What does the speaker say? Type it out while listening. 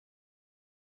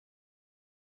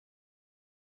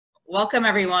Welcome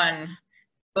everyone,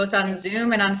 both on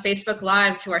Zoom and on Facebook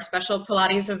Live to our special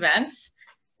Pilates event.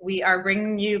 We are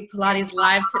bringing you Pilates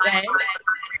live today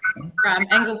from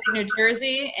Englewood, New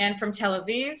Jersey and from Tel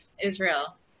Aviv,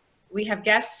 Israel. We have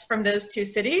guests from those two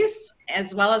cities,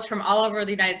 as well as from all over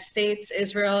the United States,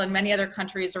 Israel, and many other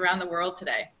countries around the world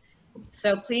today.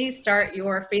 So please start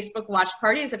your Facebook watch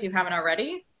parties if you haven't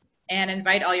already, and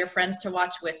invite all your friends to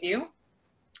watch with you.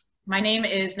 My name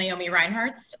is Naomi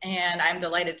Reinharz, and I'm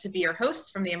delighted to be your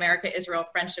host from the America-Israel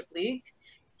Friendship League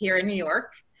here in New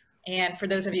York. And for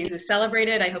those of you who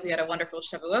celebrated, I hope you had a wonderful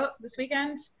Shavuot this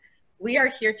weekend. We are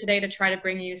here today to try to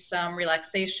bring you some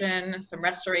relaxation, some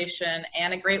restoration,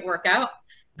 and a great workout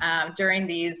during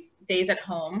these days at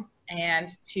home, and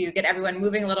to get everyone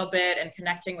moving a little bit and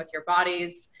connecting with your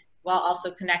bodies, while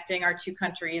also connecting our two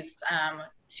countries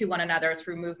to one another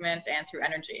through movement and through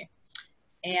energy.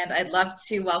 And I'd love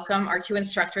to welcome our two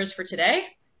instructors for today.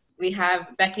 We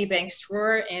have Becky Bank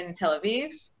Srour in Tel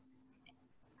Aviv.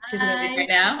 She's in Aviv right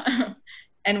now.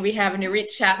 And we have Nurit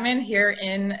Chasman here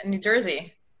in New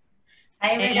Jersey.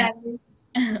 Hi,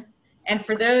 everybody. And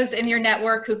for those in your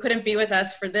network who couldn't be with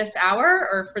us for this hour,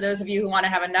 or for those of you who want to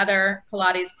have another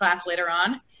Pilates class later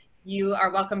on, you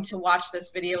are welcome to watch this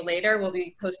video later. We'll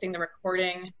be posting the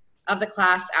recording of the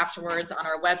class afterwards on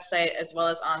our website, as well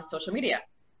as on social media.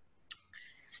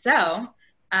 So,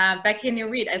 Becky and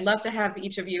Nurit, I'd love to have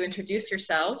each of you introduce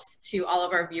yourselves to all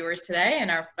of our viewers today and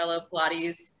our fellow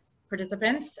Pilates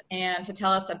participants, and to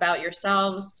tell us about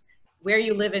yourselves, where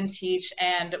you live and teach,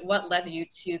 and what led you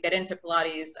to get into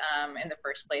Pilates in the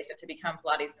first place and to become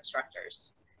Pilates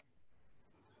instructors.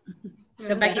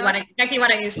 So Becky, why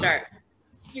don't you start?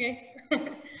 Okay.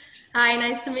 Hi,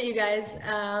 nice to meet you guys.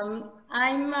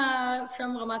 I'm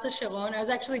from Ramat HaSharon. I was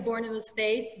actually born in the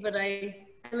States, but I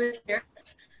live here.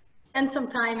 And some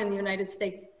time in the United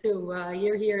States too, a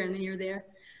year here and a year there.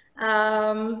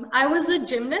 I was a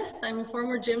gymnast. I'm a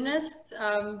former gymnast,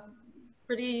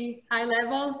 pretty high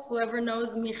level. Whoever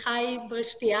knows Michai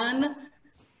Breshtian,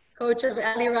 coach of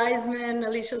Ali Reisman,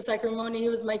 Alicia Sacramone, he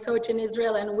was my coach in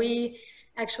Israel, and we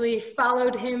actually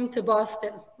followed him to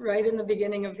Boston right in the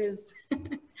beginning of his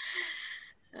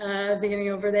beginning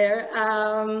over there.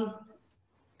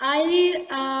 I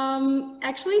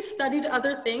actually studied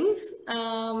other things,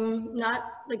 not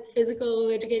like physical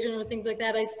education or things like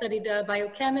that. I studied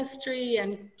biochemistry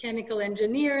and chemical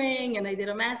engineering, and I did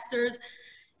a master's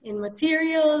in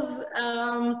materials.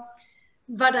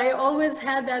 But I always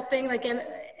had that thing, like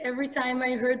every time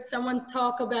I heard someone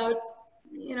talk about,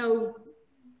 you know,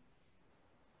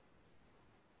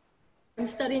 I'm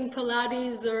studying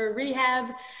Pilates or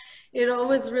rehab, it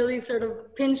always really sort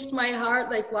of pinched my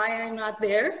heart, like why I'm not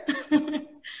there.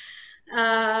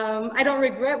 I don't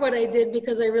regret what I did,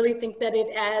 because I really think that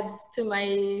it adds to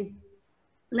my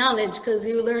knowledge, because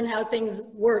you learn how things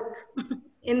work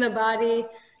in the body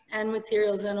and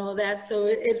materials and all that. So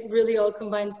it really all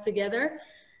combines together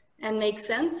and makes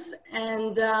sense.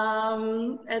 And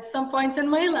at some point in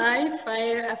my life,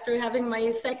 after having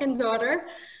my second daughter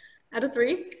out of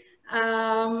 3,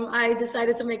 I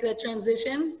decided to make that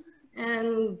transition.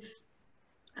 And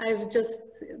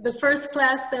the first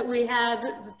class that we had,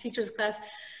 the teacher's class,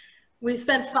 we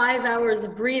spent 5 hours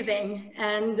breathing,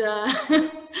 and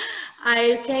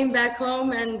I came back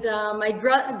home, and my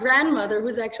grandmother,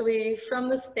 who's actually from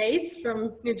the States,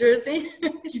 from New Jersey,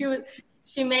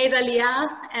 she made Aliyah,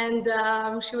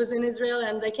 and she was in Israel,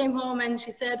 and I came home and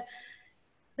she said,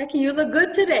 "Becky, you look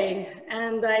good today."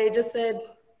 And I just said,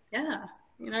 "Yeah,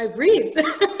 you know, I breathed."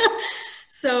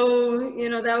 So, you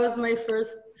know, that was my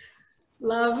first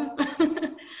love.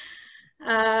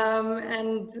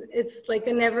 And it's like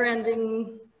a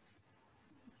never-ending,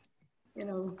 you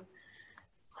know,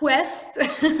 quest.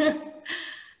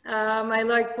 I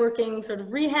like working sort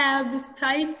of rehab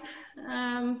type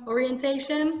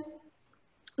orientation.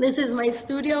 This is my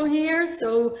studio here.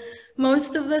 So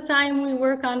most of the time we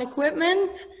work on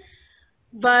equipment,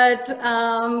 but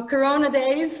Corona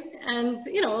days, and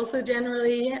you know, also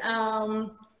generally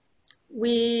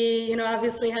we, you know,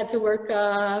 obviously had to work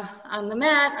on the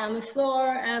mat, on the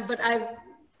floor, but I've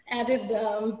added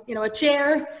you know, a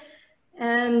chair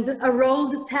and a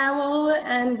rolled towel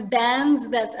and bands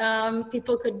that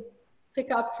people could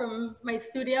pick up from my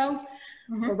studio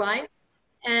or buy,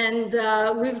 and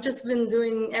we've just been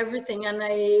doing everything, and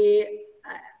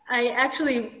I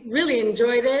actually really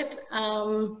enjoyed it.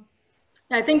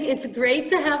 I think it's great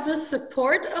to have the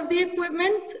support of the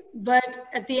equipment, but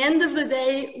at the end of the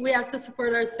day, we have to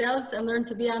support ourselves and learn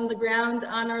to be on the ground,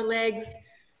 on our legs,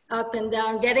 up and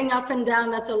down. Getting up and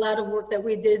down, that's a lot of work that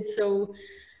we did. So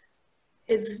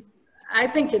I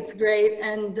think it's great.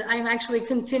 And I'm actually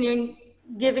continuing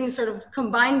giving sort of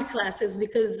combined classes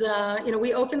because, you know,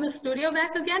 we opened the studio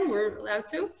back again. We're allowed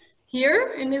to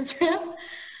here in Israel.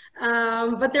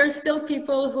 But there's still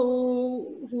people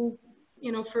who,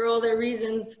 you know, for all their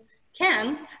reasons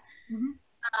can't.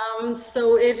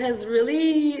 So it has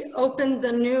really opened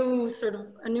a new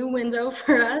window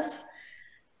for us.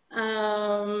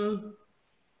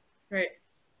 Right.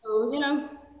 So, you know,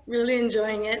 really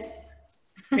enjoying it.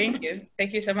 Thank you.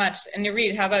 Thank you so much. And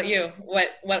Nurit, how about you?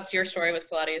 What's your story with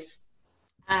Pilates?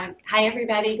 Hi,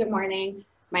 everybody. Good morning.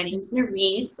 My name's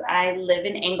Nurit. I live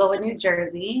in Englewood, New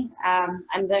Jersey.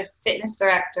 I'm the fitness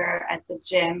director at the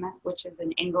gym, which is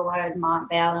in Englewood,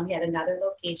 Montvale, and we had another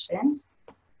location.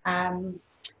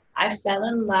 I fell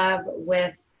in love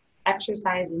with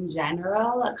exercise in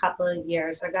general a couple of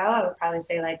years ago. I would probably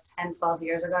say like 10, 12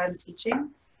 years ago I'm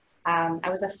teaching. I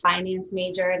was a finance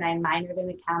major and I minored in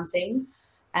accounting,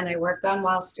 and I worked on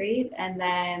Wall Street, and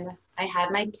then I had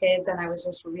my kids and I was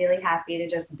just really happy to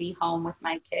just be home with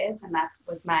my kids, and that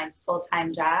was my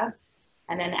full-time job.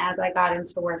 And then as I got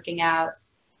into working out,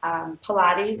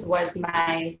 Pilates was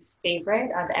my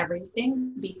favorite of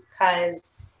everything,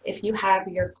 because if you have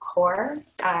your core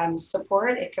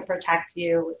support, it can protect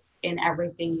you in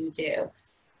everything you do.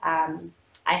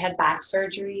 I had back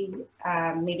surgery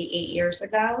maybe 8 years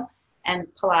ago, and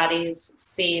Pilates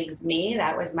saved me.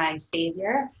 That was my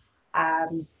savior. I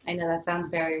know that sounds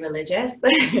very religious,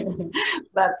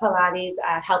 but Pilates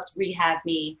helped rehab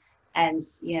me. And,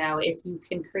 you know, if you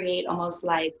can create almost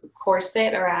like a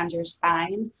corset around your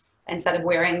spine, instead of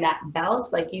wearing that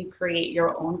belt, like you create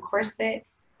your own corset,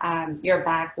 your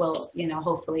back will, you know,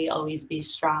 hopefully always be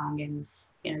strong, and,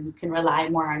 you know, you can rely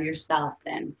more on yourself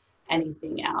than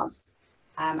anything else.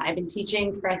 I've been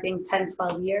teaching for, I think, 10,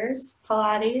 12 years,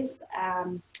 Pilates.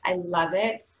 I love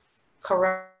it.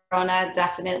 Corona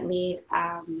definitely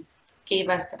gave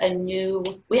us a new,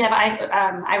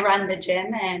 I run the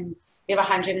gym, and we have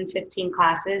 115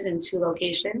 classes in 2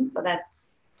 locations. So that's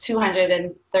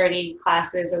 230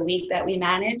 classes a week that we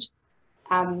manage.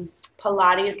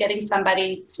 Pilates, getting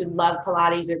somebody to love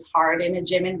Pilates is hard in a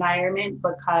gym environment,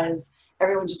 because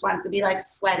everyone just wants to be like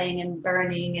sweating and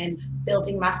burning and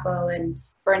building muscle and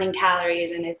burning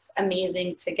calories. And it's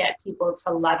amazing to get people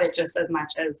to love it just as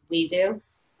much as we do.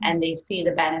 And they see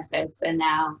the benefits. And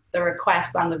now the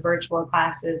request on the virtual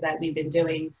classes that we've been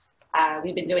doing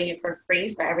it for free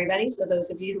for everybody. So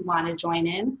those of you who want to join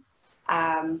in,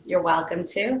 you're welcome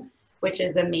to, which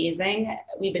is amazing.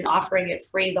 We've been offering it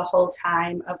free the whole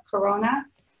time of Corona.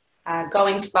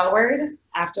 Going forward,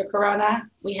 after Corona,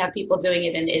 we have people doing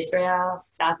it in Israel,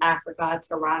 South Africa,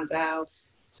 Toronto.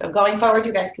 So going forward,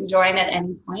 you guys can join at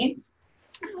any point.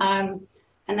 And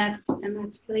that's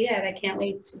really it. I can't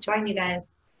wait to join you guys.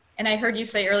 And I heard you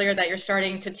say earlier that you're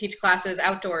starting to teach classes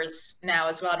outdoors now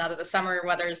as well, now that the summer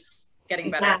weather's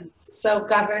getting better. Yeah. So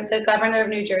the governor of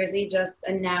New Jersey just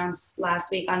announced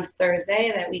last week on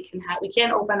Thursday that we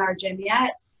can't open our gym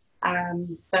yet,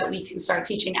 but we can start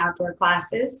teaching outdoor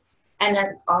classes. And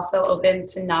that's also open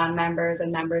to non-members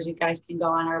and members. You guys can go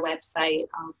on our website.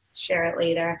 I'll share it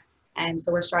later. And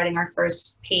so we're starting our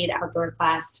first paid outdoor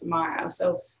class tomorrow.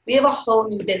 So we have a whole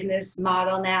new business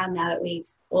model now that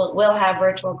we'll have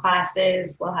virtual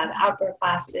classes, we'll have outdoor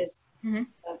classes. So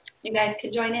you guys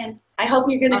can join in. I hope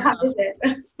you're going to come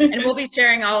visit. And we'll be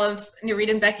sharing all of Nurit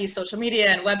and Becky's social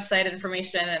media and website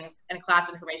information and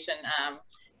class information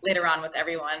later on with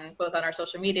everyone, both on our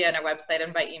social media and our website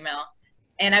and by email.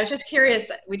 And I was just curious,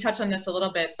 we touched on this a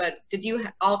little bit, but did you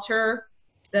alter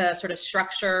the sort of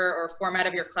structure or format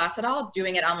of your class at all,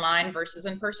 doing it online versus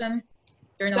in person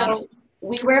during the last?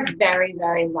 We were very,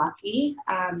 very lucky.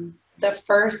 The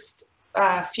first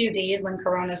few days when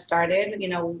Corona started, you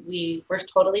know, we were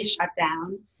totally shut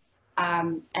down.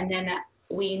 And then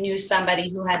we knew somebody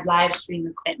who had live stream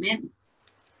equipment.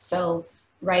 So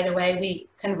right away, we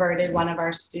converted one of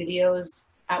our studios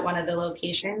at one of the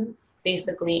locations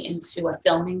basically into a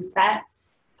filming set.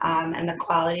 And the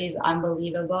quality is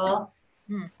unbelievable.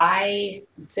 I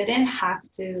didn't have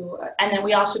to, and then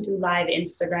we also do live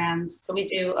Instagrams. So we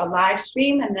do a live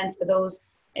stream, and then for those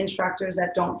instructors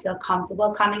that don't feel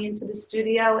comfortable coming into the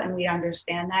studio, and we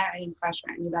understand that, I didn't pressure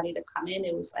anybody to come in.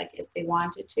 It was like if they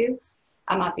wanted to.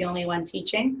 I'm not the only one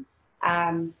teaching.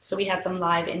 So we had some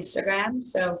live Instagrams.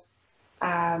 So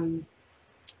I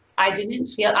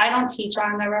don't teach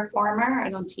on the reformer. I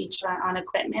don't teach on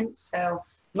equipment. So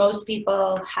most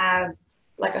people have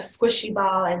like a squishy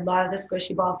ball. I love the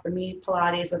squishy ball. For me,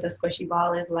 Pilates with a squishy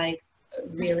ball is like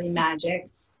really magic.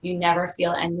 You never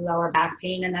feel any lower back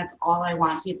pain, and that's all I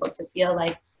want people to feel.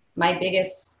 Like my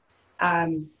biggest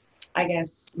I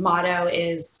guess, motto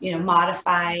is, you know,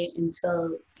 modify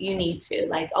until you need to,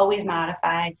 like always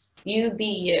modify, you be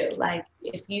you. Like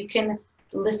if you can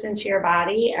listen to your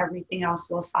body, everything else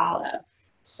will follow.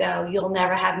 So you'll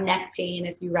never have neck pain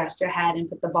if you rest your head and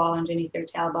put the ball underneath your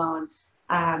tailbone.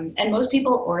 And most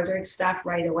people ordered stuff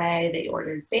right away. They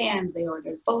ordered bands, they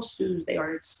ordered BOSUs, they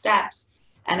ordered steps.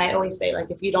 And I always say, like,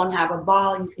 if you don't have a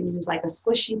ball, you can use like a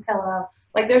squishy pillow.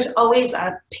 Like there's always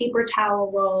a paper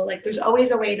towel roll. Like there's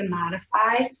always a way to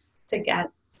modify to get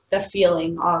the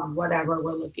feeling of whatever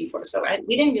we're looking for. So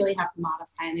we didn't really have to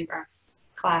modify any of our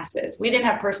classes. We didn't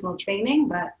have personal training,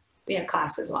 but we had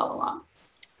classes all along.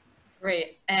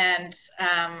 Great. And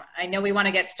I know we want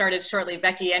to get started shortly.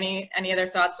 Becky, any other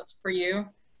thoughts for you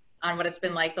on what it's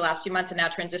been like the last few months and now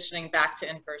transitioning back to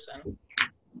in-person?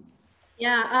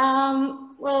 Yeah,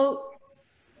 well,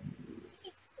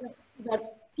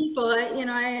 that people, you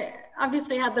know, I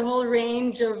obviously had the whole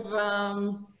range of,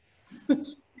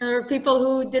 there were people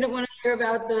who didn't want to hear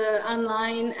about the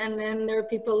online, and then there were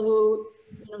people who,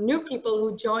 you know, new people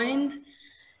who joined.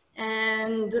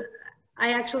 And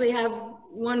I actually have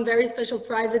one very special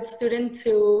private student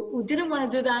who didn't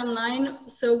want to do the online.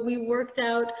 So we worked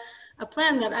out a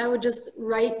plan that I would just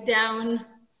write down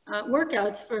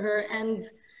workouts for her. And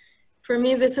for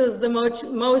me, this was the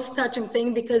most touching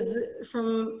thing, because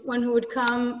from one who would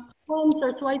come once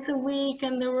or twice a week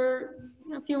and there were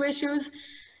a few issues,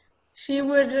 she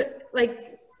would,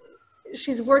 like,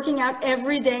 she's working out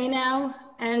every day now,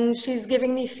 and she's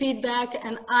giving me feedback,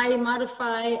 and I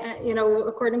modify, you know,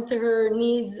 according to her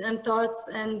needs and thoughts.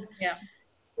 And yeah,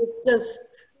 it's just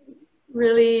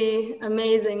really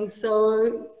amazing.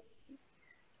 So,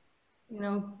 you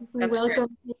know, we That's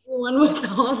welcome everyone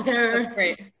with all their... That's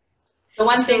great. The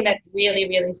one thing that's really,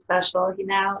 really special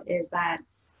now is that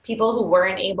people who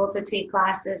weren't able to take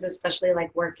classes, especially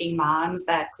like working moms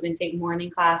that couldn't take morning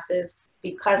classes,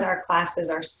 because our classes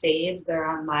are saved, they're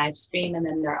on live stream and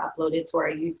then they're uploaded to our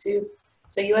YouTube.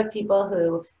 So you have people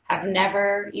who have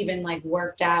never even like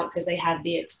worked out because they had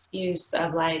the excuse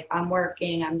of like, I'm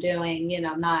working, I'm doing, you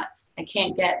know, I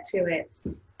can't get to it.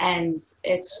 And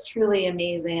it's truly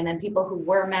amazing. And then people who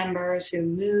were members who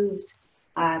moved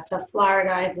to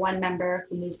Florida. I have one member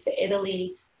who moved to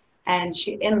Italy, and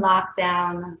she, in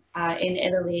lockdown in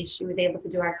Italy, she was able to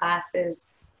do our classes.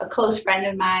 A close friend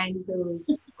of mine who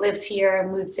lived here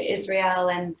moved to Israel,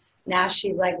 and now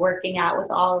she's like working out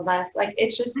with all of us. Like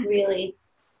it's just really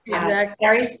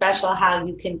very special how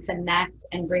you can connect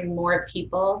and bring more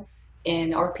people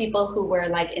in, or people who were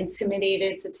like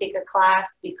intimidated to take a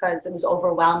class because it was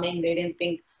overwhelming. They didn't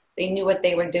think they knew what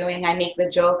they were doing. I make the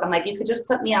joke, I'm like, you could just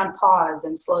put me on pause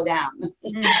and slow down.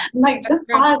 I'm like, just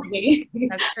pause me.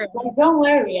 That's true. Like, don't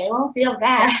worry, I won't feel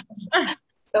bad.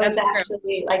 So That's it's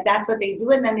actually like, that's what they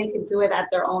do. And then they can do it at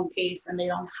their own pace, and they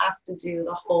don't have to do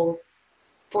the whole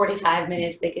 45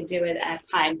 minutes. They can do it at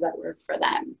times that work for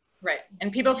them. Right.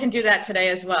 And people can do that today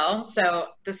as well. So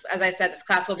this, as I said, this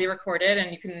class will be recorded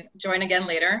and you can join again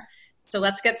later. So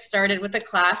let's get started with the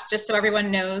class. Just so everyone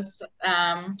knows,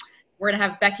 we're going to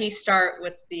have Becky start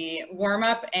with the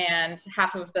warm-up and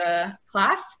half of the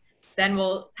class. Then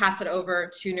we'll pass it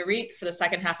over to Nurit for the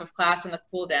second half of class and the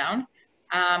cool down.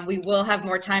 We will have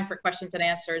more time for questions and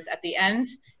answers at the end.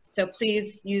 So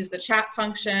please use the chat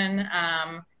function.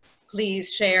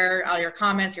 Please share all your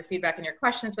comments, your feedback, and your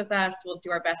questions with us. We'll do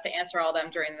our best to answer all of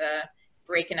them during the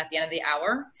break and at the end of the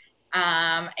hour.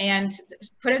 And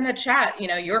put in the chat, you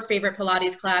know, your favorite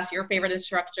Pilates class, your favorite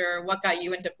instructor, what got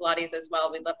you into Pilates as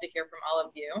well. We'd love to hear from all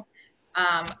of you.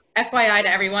 FYI to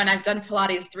everyone, I've done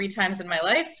Pilates 3 times in my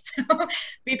life, so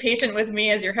be patient with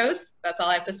me as your host. That's all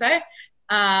I have to say.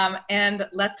 And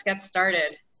let's get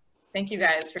started. Thank you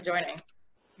guys for joining.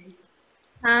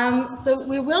 So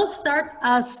we will start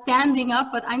standing up,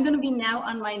 but I'm going to be now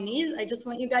on my knees. I just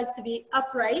want you guys to be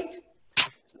upright,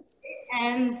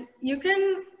 and you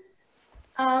can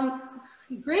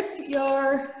grip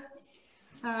your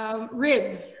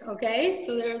ribs, okay?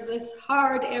 So there's this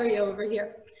hard area over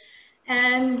here.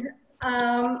 And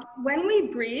when we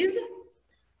breathe,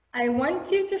 I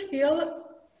want you to feel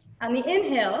on the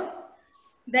inhale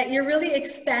that you're really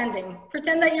expanding.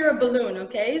 Pretend that you're a balloon,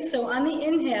 okay? So on the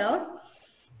inhale,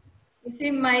 you see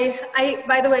I,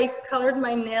 by the way, colored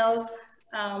my nails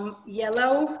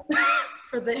yellow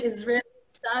for the Israeli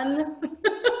sun.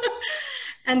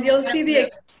 And you'll see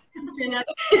the expansion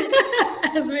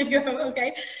as we go,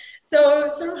 okay? So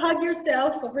sort of hug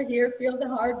yourself over here, feel the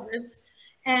hard ribs.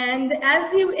 And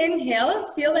as you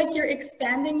inhale, feel like you're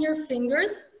expanding your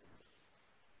fingers.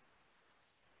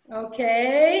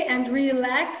 Okay, and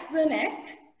relax the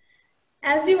neck.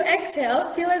 As you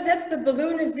exhale, feel as if the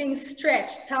balloon is being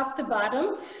stretched top to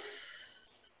bottom.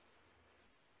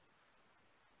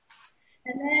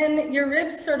 And then your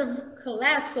ribs sort of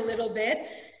collapse a little bit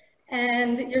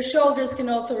and your shoulders can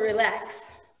also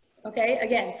relax. Okay,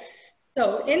 again.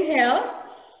 So inhale,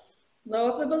 blow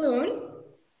up the balloon,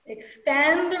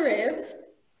 expand the ribs,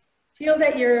 feel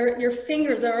that your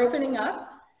fingers are opening up.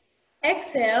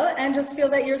 Exhale and just feel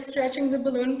that you're stretching the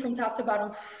balloon from top to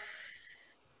bottom.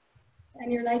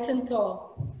 And you're nice and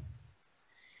tall.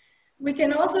 We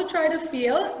can also try to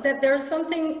feel that there's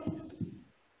something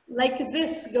like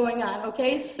this going on,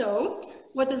 okay? So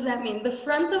what does that mean? The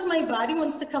front of my body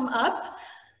wants to come up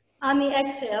on the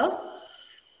exhale,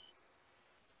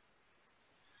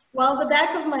 while the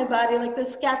back of my body, like the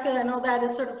scapula and all that,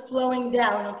 is sort of flowing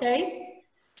down, okay?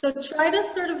 So try to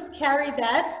sort of carry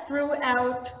that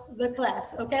throughout the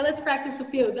class, okay? Let's practice a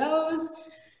few of those.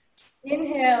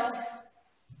 Inhale,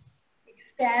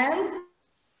 expand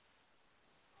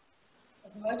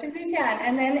as much as you can,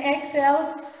 and then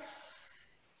exhale,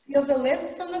 feel the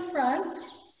lift from the front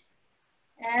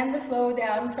and the flow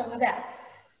down from the back.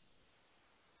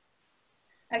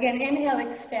 Again, inhale,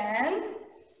 expand,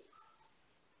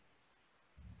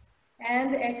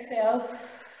 and exhale,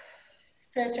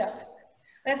 stretch up.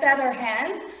 Let's add our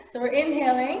hands. So we're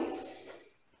inhaling,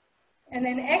 and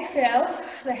then exhale,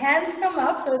 the hands come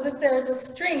up, so as if there's a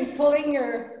string pulling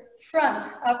your front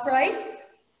upright,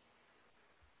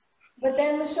 but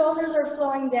then the shoulders are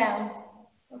flowing down,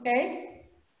 okay?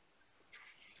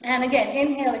 And again,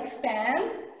 inhale,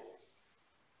 expand,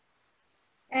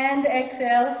 and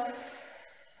exhale,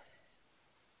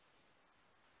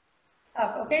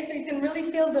 up, okay? So you can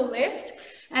really feel the lift.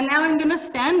 And now I'm gonna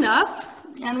stand up,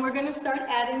 and we're gonna start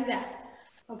adding that,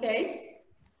 okay?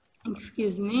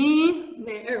 Excuse me,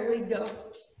 there we go.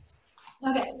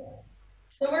 Okay,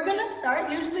 so we're gonna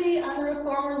start, usually on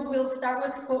reformers, we'll start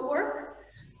with footwork,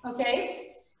 okay?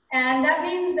 And that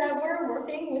means that we're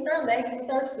working with our legs, with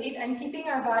our feet, and keeping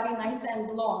our body nice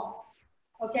and long,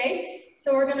 okay?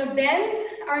 So we're gonna bend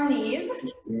our knees.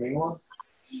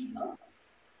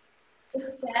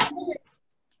 Expand,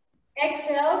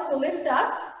 exhale to lift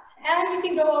up, and we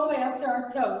can go all the way up to our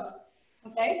toes,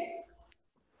 okay?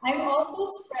 I'm also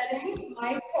spreading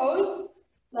my toes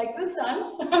like the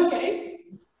sun, okay?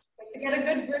 To get a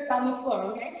good grip on the floor,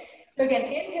 okay? So again,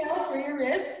 inhale through your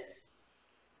ribs,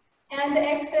 and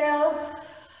exhale,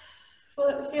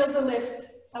 feel the lift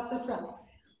up the front.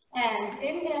 And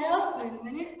inhale, wait a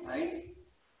minute, sorry.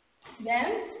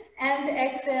 Bend, and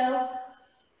exhale,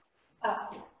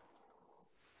 up.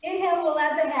 Inhale, we'll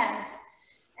add the hands.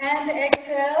 And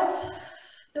exhale,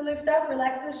 to lift up,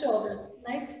 relax the shoulders.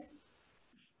 Nice.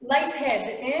 Light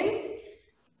head in,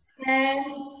 and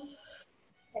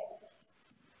X,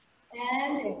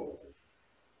 and in,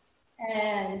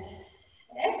 and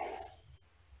X,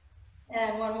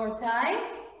 and one more time,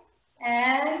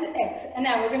 and X. And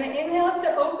now we're gonna inhale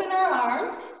to open our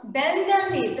arms, bend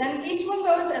our knees, and each one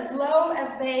goes as low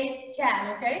as they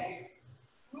can, okay?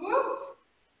 Whoop,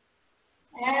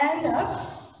 and up,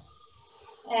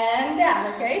 and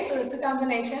down, okay? So it's a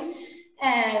combination,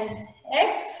 and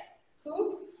X,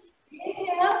 whoop,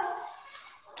 inhale,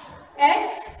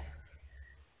 X,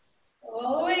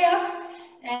 all the way up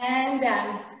and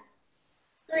down.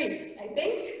 3, I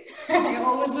think. I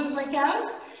always lose my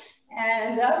count.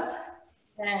 And up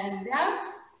and down.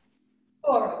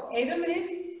 4, 8 of these.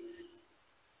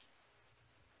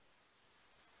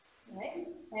 Nice.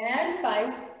 And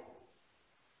 5.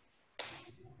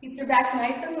 Keep your back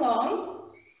nice and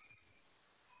long.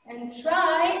 And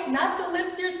try not to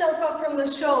lift yourself up from the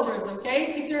shoulders,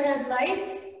 okay? Keep your head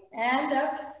light and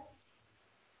up.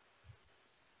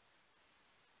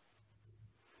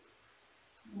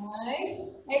 Nice.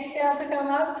 Exhale to come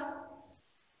up.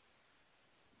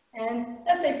 And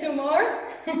let's say 2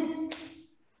 more.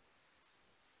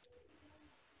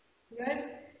 Good.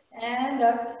 And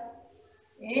up.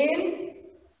 In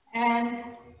and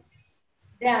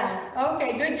down.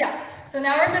 Okay, good job. So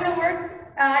now we're going to work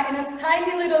in a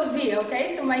tiny little V,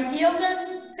 okay? So my heels are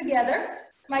together,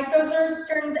 my toes are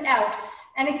turned out,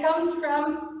 and it comes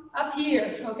from up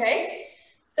here, okay?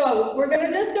 So we're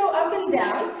gonna just go up and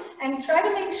down and try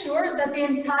to make sure that the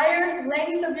entire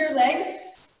length of your leg,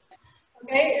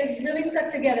 okay, is really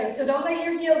stuck together. So don't let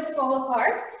your heels fall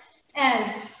apart.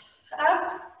 And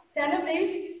up, 10 of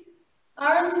these,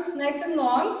 arms nice and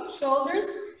long, shoulders,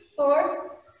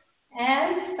 4,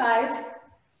 and 5,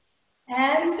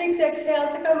 and 6, exhale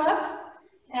to come up,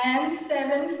 and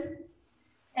 7,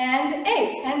 and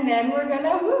 8, and then we're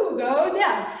gonna go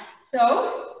down.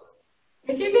 So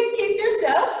if you can keep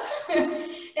yourself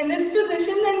in this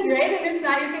position, then great, and if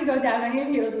not, you can go down on your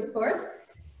heels, of course.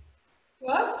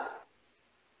 Go up,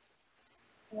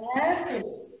 and 3,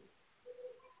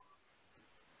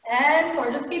 and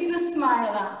 4. Just keep the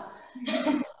smile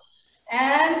on.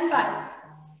 And 5.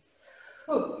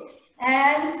 Whew.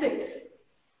 And 6.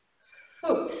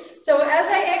 Whew. So as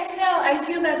I exhale, I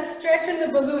feel that stretch in the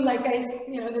balloon like I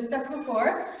discussed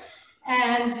before.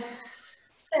 And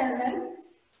 7,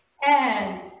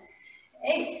 and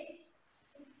 8,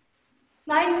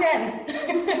 9,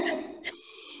 10.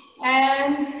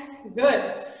 And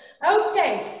good.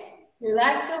 Okay,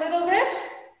 relax a little bit.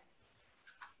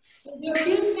 We'll do a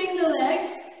few single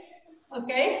leg.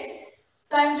 Okay,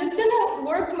 so I'm just gonna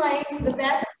work the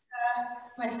back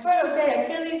my foot. Okay,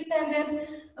 Achilles tendon.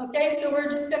 Okay, so we're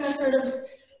just gonna sort of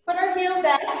put our heel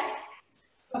back.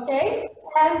 Okay,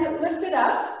 and lift it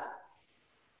up.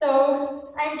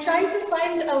 So I'm trying to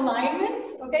find alignment.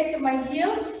 Okay, so my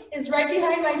heel is right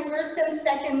behind my first and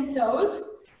second toes.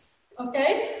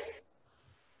 Okay,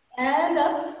 and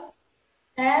up,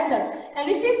 and up. And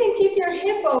if you can keep your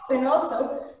hip open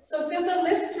also, so feel the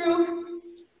lift through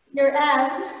your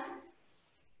abs.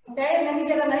 Okay, and then you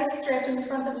get a nice stretch in the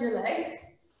front of your leg.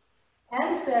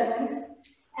 And 7,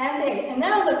 and 8. And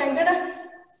now look, I'm gonna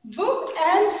boop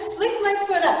and flick my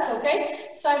foot up, okay?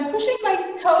 So I'm pushing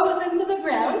my toes into the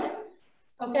ground,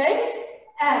 okay?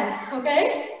 And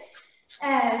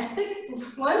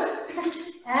 6, 1,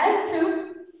 and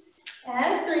 2,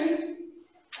 and 3,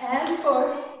 and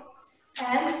 4,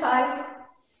 and 5,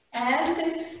 and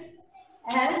 6,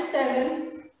 and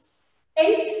 7,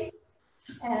 8,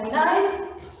 and 9,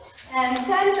 and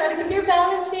 10. Try to keep your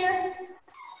balance here.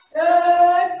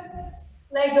 Good.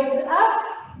 Leg goes up,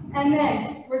 and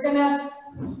then we're gonna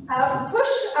push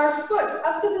our foot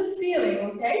up to the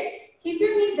ceiling, okay? Keep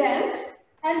your knee bent,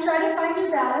 and try to find your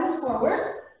balance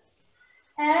forward.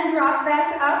 And rock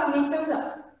back up, knee comes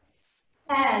up.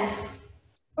 And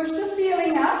push the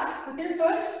ceiling up with your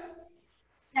foot.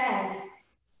 And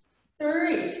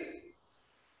 3.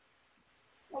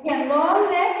 Again,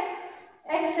 long neck.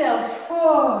 Exhale,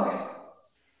 4.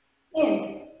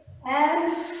 In.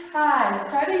 And 5.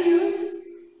 Try to use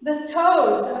the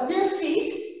toes of your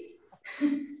feet.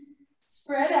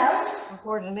 Spread out.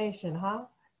 Coordination, huh?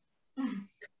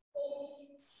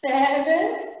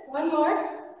 7. One more.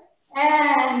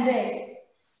 And 8.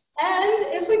 And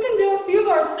if we can do a few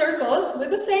more circles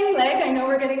with the same leg, I know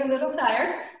we're getting a little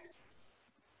tired.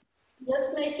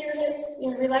 Just make your hips,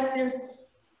 relax your,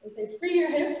 free your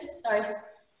hips, sorry.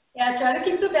 Yeah, try to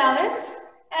keep the balance.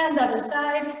 And the other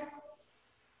side.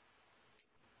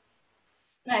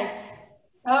 Nice.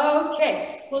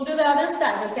 Okay, we'll do the other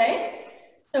side, okay?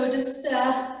 So just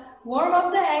warm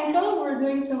up the ankle. We're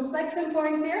doing some flexion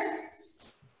points here.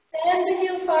 Stand the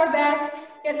heel far back.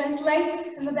 Get nice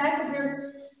length in the back of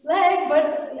your leg,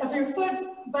 of your foot,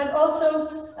 but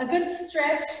also a good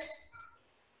stretch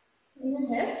in your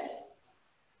hips.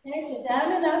 Okay, so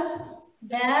down and up,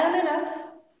 down and up,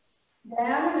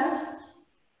 down and up,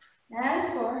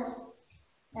 and 4,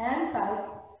 and 5,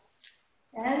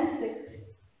 and 6,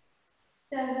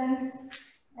 7,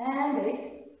 and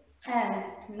 8, and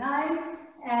 9,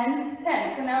 and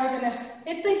 10. So now we're gonna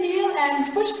hit the heel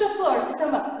and push the floor to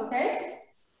come up, okay?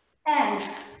 And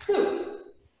 2,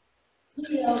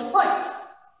 heel point,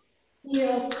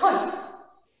 heel point.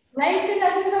 Lengthen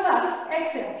as you come up,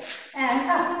 exhale, and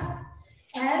up,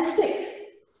 and 6,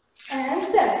 and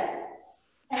 7,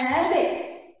 and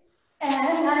 8,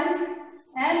 and 9,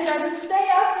 and try to stay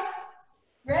up,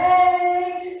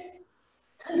 great.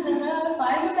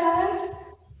 Find the balance,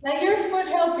 let your foot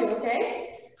help you,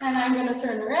 okay? And I'm gonna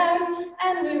turn around,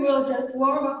 and we will just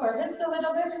warm up our hips a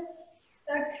little bit.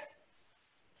 Tuck.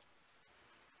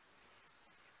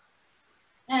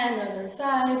 And other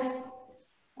side.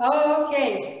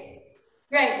 Okay,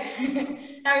 great.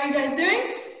 How are you guys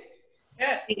doing?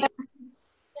 Good.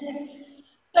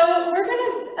 So we're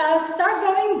gonna start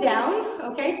going down,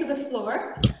 okay, to the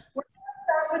floor. We're gonna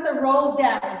start with a roll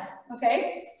down,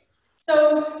 okay?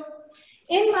 So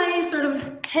in my sort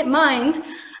of mind,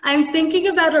 I'm thinking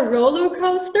about a roller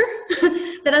coaster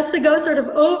that has to go sort of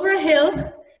over a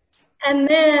hill and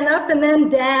then up and then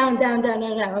down, down, down,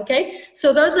 down, down, okay?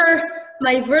 So those are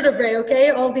my vertebrae,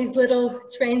 okay? All these little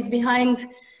trains behind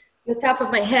the top of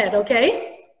my head,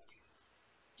 okay?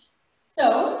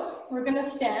 So we're gonna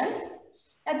stand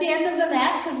at the end of the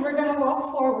mat because we're gonna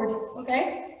walk forward,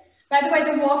 okay? By the way,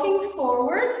 the walking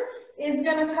forward is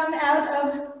gonna come out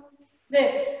of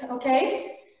this,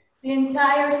 okay? The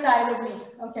entire side of me,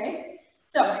 okay?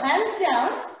 So hands down,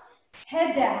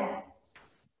 head down.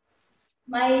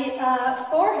 My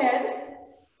forehead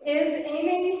is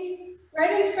aiming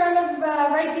right in front of,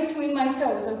 right between my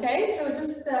toes, okay? So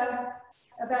just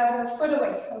about a foot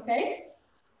away, okay?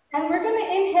 And we're gonna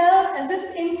inhale as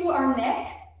if into our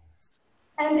neck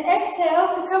And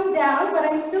exhale to come down, but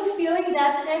I'm still feeling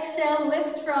that exhale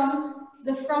lift from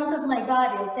the front of my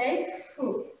body, okay?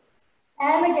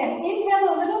 And again,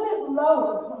 inhale a little bit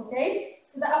lower, okay?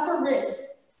 To the upper ribs.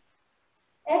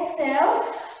 Exhale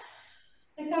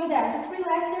to come down. Just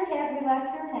relax your head,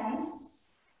 relax your hands.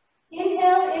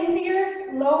 Inhale into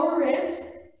your lower ribs.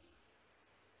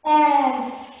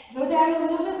 And go down a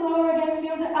little bit lower. Again,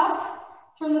 feel the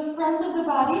up from the front of the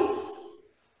body.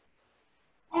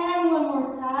 And one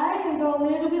more time, and go a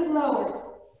little bit lower.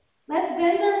 Let's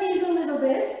bend our knees a little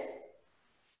bit.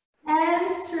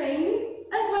 And straighten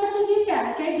as much as you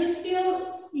can, okay? Just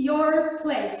feel your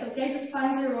place, okay? Just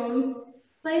find your own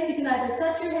place. You can either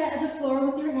touch your head at the floor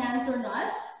with your hands or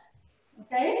not,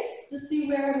 okay? Just see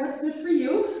what's good for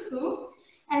you.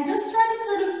 And just try to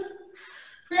sort of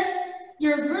press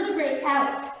your vertebrae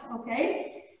out,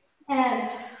 okay? And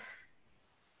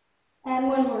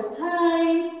one more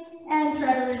time. And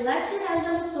try to relax your hands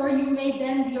on the floor. You may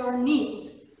bend your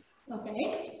knees,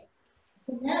 okay?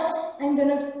 So now I'm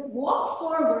gonna walk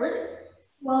forward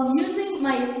while using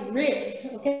my ribs,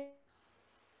 okay?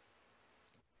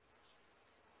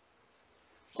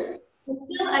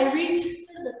 Until I reach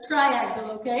the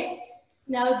triangle, okay?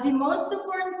 Now the most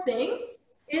important thing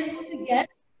is to get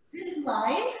this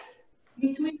line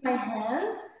between my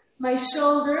hands, my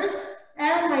shoulders,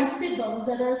 and my sit bones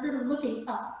that are sort of looking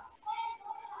up.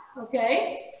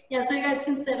 Okay, yeah, so you guys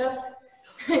can set up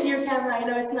your camera. I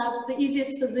know it's not the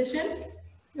easiest position.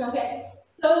 Okay,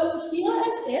 so feel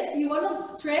as if you want to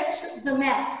stretch the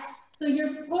mat. So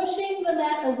you're pushing the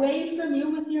mat away from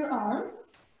you with your arms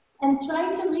and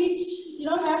trying to reach, you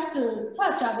don't have to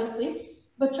touch obviously,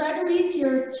 but try to reach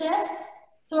your chest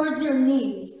towards your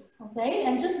knees, okay?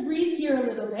 And just breathe here a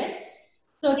little bit.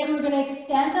 So again, we're going to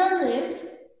extend our ribs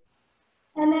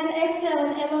and then exhale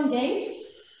and elongate.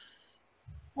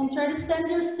 And try to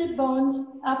send your sit bones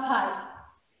up high.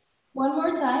 One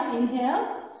more time,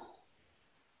 inhale.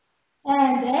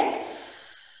 And exhale.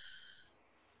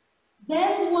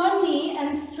 Bend one knee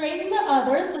and straighten the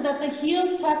other so that the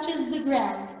heel touches the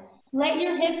ground. Let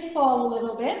your hip fall a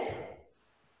little bit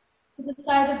to the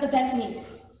side of the bent knee.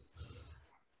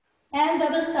 And the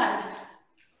other side.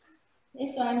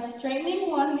 Okay, so I'm straightening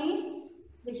one knee.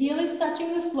 The heel is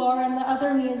touching the floor and the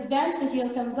other knee is bent. The heel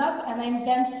comes up and I'm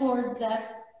bent towards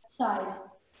that side.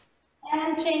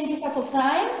 And change a couple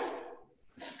times.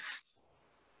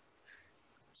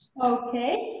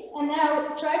 Okay, and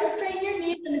now try to straighten your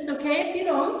knees, and it's okay if you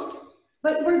don't,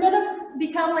 but we're gonna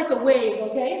become like a wave,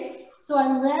 okay? So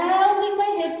I'm rounding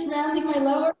my hips, rounding my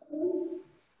lower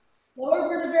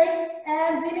vertebrae,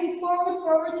 and leaning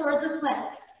forward towards a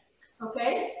plank,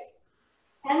 okay?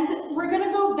 And we're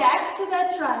gonna go back to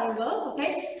that triangle,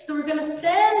 okay? So we're gonna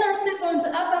send our sit bones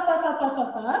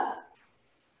up.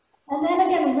 And then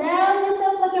again, round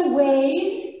yourself like a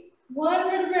wave, one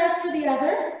vertebra after the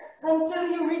other, until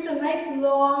you reach a nice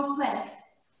long plank.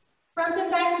 Front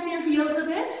and back with your heels a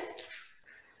bit.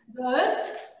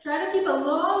 Good. Try to keep a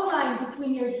long line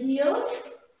between your heels,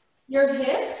 your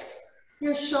hips,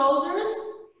 your shoulders,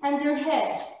 and your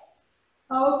head.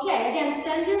 Okay, again,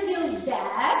 send your heels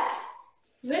back.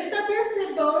 Lift up your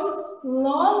sit bones,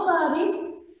 long body.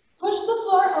 Push the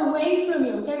floor away from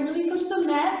you, okay? Really push the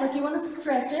mat like you want to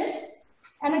stretch it.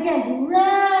 And again,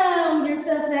 round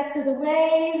yourself back to the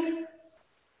wave.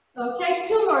 Okay,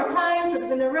 2 more times, sort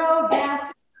of in a row,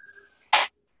 back,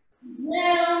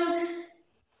 round.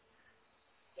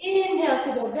 Inhale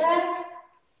to go back,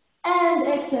 and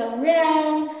exhale,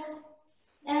 round,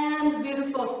 and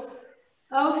beautiful.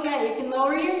 Okay, you can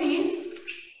lower your knees,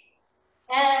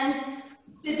 and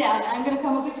sit down. I'm gonna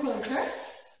come a bit closer.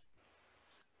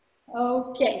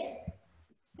 Okay.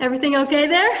 Everything okay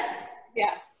there?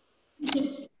 Yeah.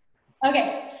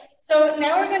 Okay, so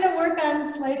now we're gonna work on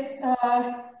slight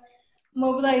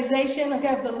mobilization,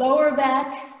 okay, of the lower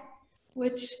back,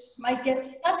 which might get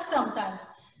stuck sometimes.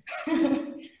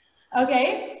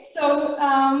 Okay, so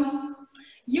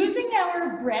using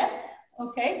our breath,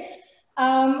 okay,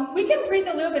 we can breathe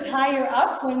a little bit higher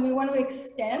up when we want to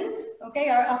extend, okay,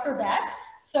 our upper back.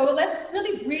 So let's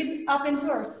really breathe up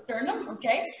into our sternum,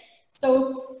 okay?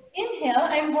 So inhale,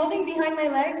 I'm holding behind my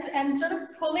legs and sort of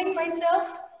pulling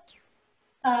myself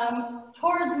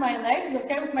towards my legs,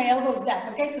 okay, with my elbows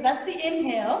back, okay? So that's the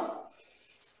inhale.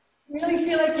 Really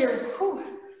feel like you're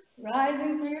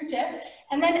rising through your chest.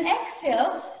 And then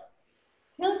exhale,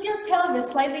 tilt your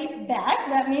pelvis slightly back.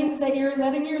 That means that you're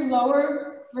letting your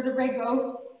lower vertebrae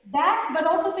go back, but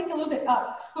also think a little bit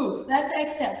up. That's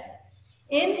exhale.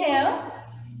 Inhale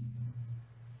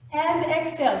and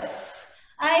exhale.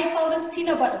 I call this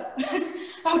peanut butter,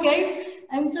 okay?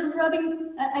 I'm sort of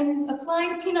rubbing, I'm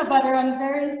applying peanut butter on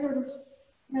very sort of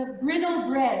brittle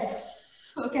bread.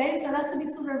 Okay, so that's to be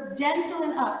sort of gentle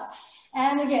and up.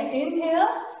 And again, inhale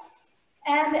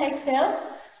and exhale.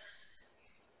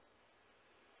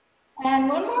 And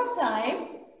one more time,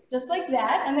 just like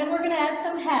that. And then we're gonna add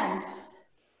some hands.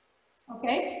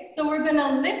 Okay, so we're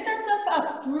gonna lift ourselves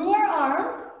up through our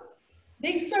arms,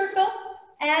 big circle,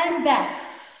 and back.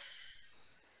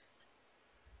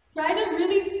 Try to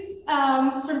really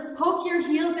sort of poke your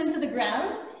heels into the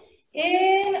ground.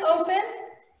 In, open,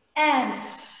 and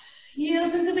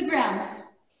heels into the ground.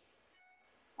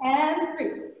 And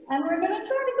through. And we're gonna try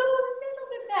to go a little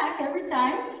bit back every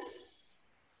time.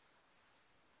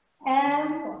 And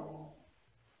 4.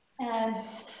 And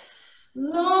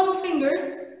long fingers.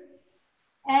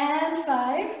 And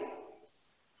 5.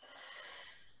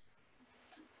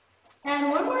 And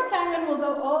one more time, and we'll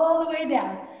go all the way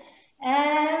down.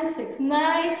 And 6.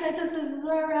 Nice. Let us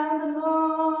around and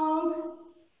long.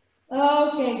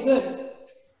 Okay, good.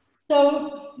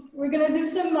 So we're gonna do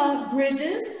some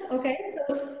bridges. Okay,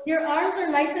 so your arms are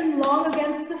nice and long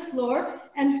against the floor,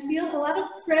 and feel a lot of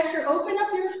pressure. Open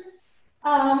up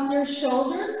your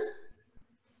shoulders.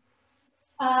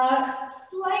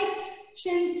 Slight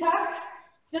chin tuck,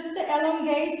 just to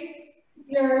elongate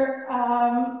your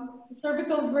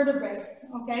cervical vertebrae.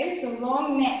 Okay, so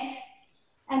long neck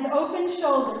and open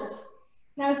shoulders.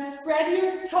 Now spread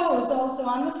your toes also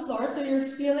on the floor, so you're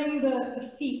feeling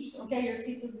the feet. Okay, your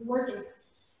feet are working.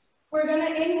 We're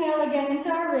gonna inhale again into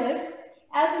our ribs.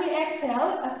 As we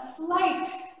exhale, a slight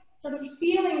sort of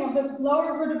feeling of the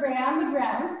lower vertebrae on the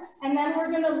ground, and then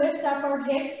we're gonna lift up our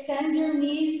hips, send your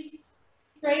knees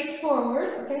straight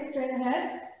forward, okay, straight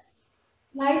ahead.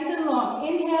 Nice and long.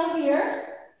 Inhale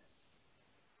here.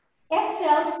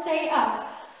 Exhale, stay up.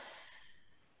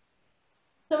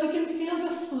 So we can feel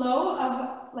the flow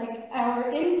of like our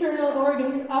internal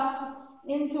organs up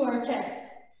into our chest.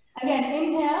 Again,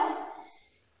 inhale,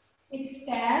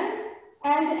 expand,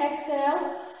 and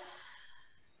exhale.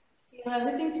 Feel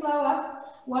everything flow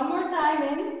up. One more time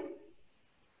in.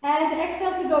 And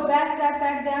exhale to go back, back,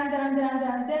 back, down, down, down,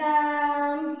 down,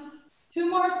 down. 2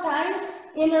 more times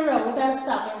in a row without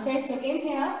stopping. Okay, so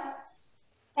inhale,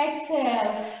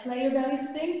 exhale, let your belly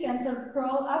sink and sort of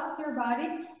curl up your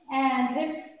body, and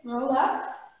hips roll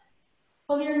up.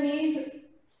 Pull your knees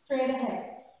straight ahead.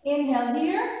 Inhale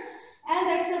here,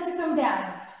 and exhale to come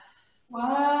down.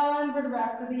 One vertebra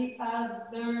after the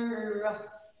other.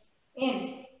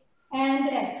 In and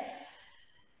exhale.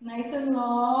 Nice and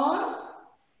long.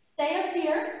 Stay up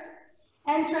here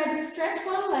and try to stretch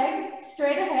one leg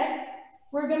straight ahead.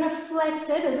 We're gonna flex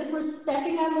it as if we're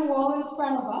stepping on the wall in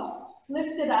front of us.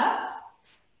 Lift it up,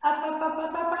 up, up, up,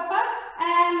 up, up, up, up,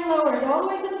 and lower it all the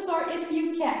way to the floor if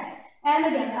you can. And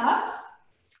again, up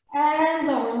and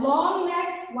lower. Long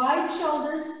neck, wide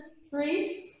shoulders.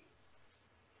 3.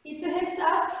 Keep the hips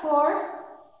up. 4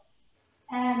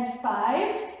 and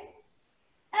 5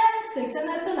 and 6, and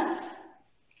that's enough.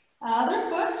 Other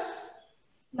foot.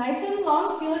 Nice and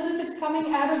long, feel as if it's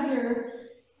coming out of your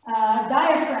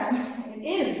diaphragm. It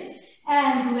is.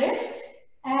 And lift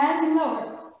and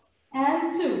lower.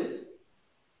 And 2.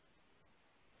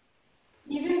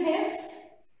 Even hips.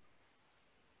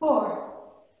 4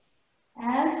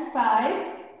 and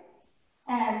 5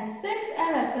 and 6,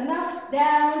 and that's enough.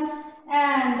 Down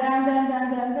and down, down,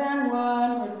 down, down, down.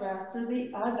 One vertebra after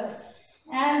the other.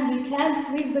 And we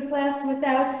can't leave the class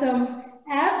without some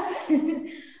abs.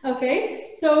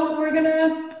 Okay, so we're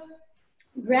gonna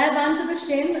grab onto the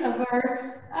shin of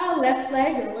our left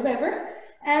leg or whatever,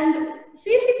 and see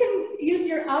if you can use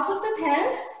your opposite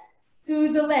hand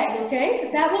to the leg, okay?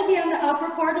 That will be on the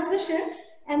upper part of the shin,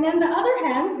 and then the other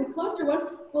hand, the closer one,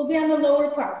 will be on the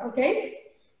lower part, okay?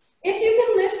 If you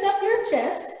can lift up your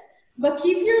chest, but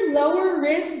keep your lower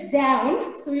ribs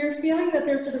down, so you're feeling that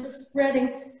they're sort of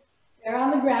spreading there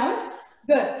on the ground,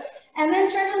 good. And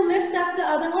then try to lift up the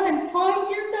other one and point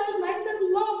your toes nice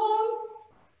and long.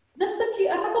 Just a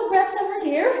couple breaths over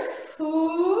here.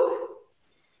 2.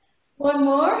 One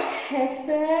more.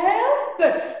 Exhale.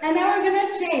 Good. And now we're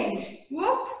going to change.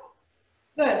 Whoop.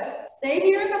 Good. Stay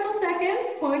here a couple seconds.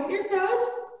 Point your toes.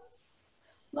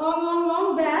 Long, long,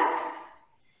 long back.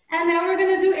 And now we're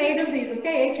going to do 8 of these.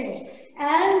 Okay, 8 changes.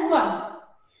 And 1.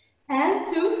 And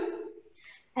 2.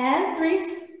 And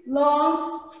 3.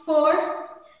 Long. 4.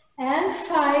 And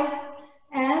 5,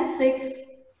 and 6,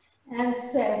 and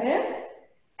 7,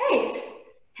 8.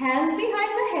 Hands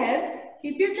behind the head.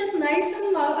 Keep your chest nice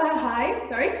and low, high,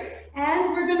 sorry.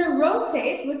 And we're gonna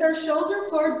rotate with our shoulder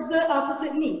towards the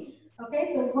opposite knee. Okay,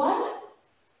 so 1,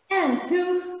 and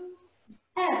 2,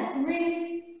 and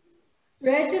 3.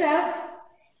 Stretch it out.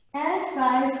 and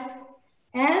 5,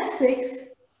 and 6,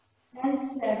 and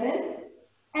 7,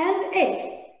 and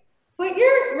 8. Put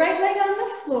your right leg on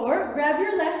the floor, grab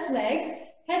your left leg,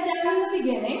 head down in the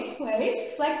beginning,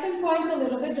 wait, flex and point a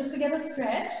little bit just to get a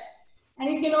stretch.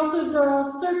 And you can also draw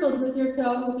circles with your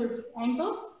toe, with your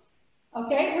ankles.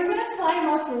 Okay, we're gonna climb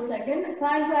up for a second.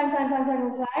 Climb, climb, climb, climb,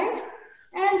 climb, climb.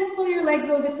 And just pull your legs a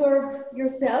little bit towards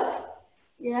yourself.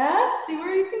 Yeah, see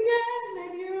where you can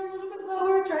get. Maybe you're a little bit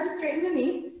lower, try to straighten the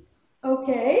knee.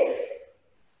 Okay,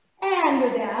 and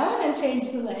go down and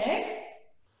change the legs.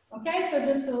 Okay, so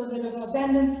just a little bit of a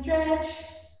bend and stretch.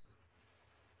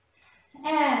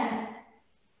 And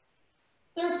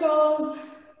circles,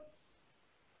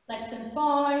 flex and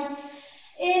point.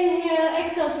 Inhale,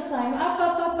 exhale to climb up,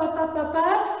 up, up, up, up, up,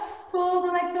 up. Pull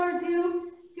the leg towards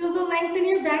you. Feel the length in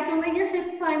your back. Don't let your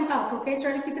hip climb up, okay?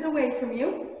 Try to keep it away from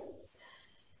you.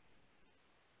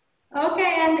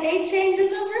 Okay, and 8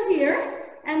 changes over here.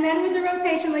 And then with the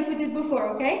rotation like we did before,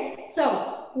 okay?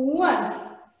 So 1,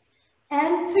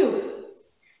 and 2,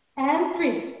 and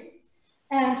 3,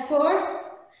 and 4,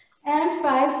 and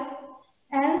 5,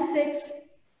 and 6,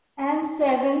 and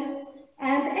 7,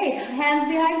 and 8. Hands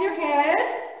behind your head,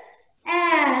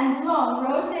 and long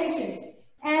rotation,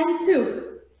 and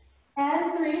 2,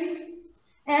 and 3,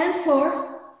 and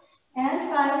 4, and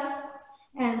 5,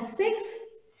 and 6,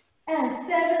 and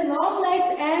 7, long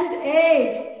legs, and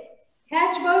 8.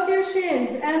 Catch both your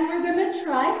shins, and we're gonna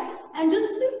try and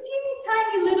just do teeny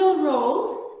tiny little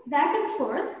rolls back and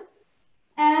forth,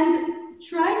 and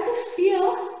try to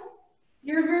feel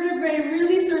your vertebrae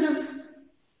really sort of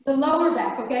the lower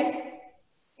back, okay,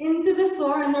 into the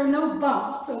floor, and there are no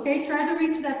bumps, okay? Try to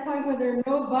reach that point where there are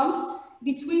no bumps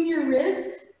between your ribs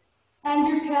and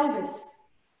your pelvis.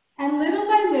 And little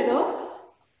by little,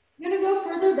 you're gonna go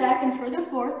further back and further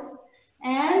forth,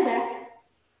 and back,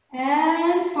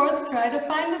 and forth. Try to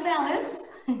find the balance.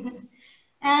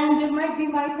 And it might be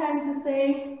my time to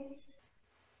say,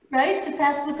 right, to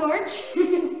pass the torch.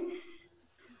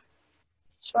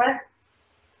 Sure.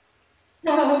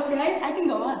 Okay, I can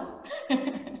go on.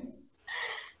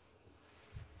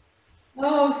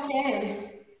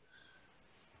 Okay.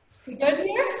 We good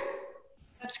here?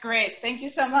 That's great. Thank you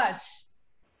so much.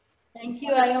 Thank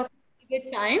you. I hope you had a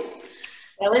good time.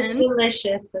 That was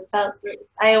delicious. It felt,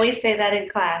 I always say that in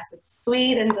class. It's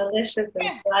sweet and delicious,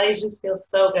 and Pilates just feels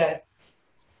so good.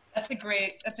 That's a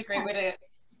great way to,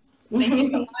 thank you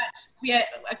so much. We had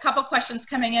a couple questions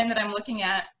coming in that I'm looking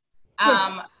at.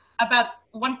 About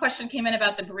one question came in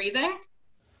about the breathing.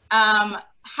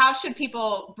 How should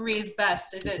people breathe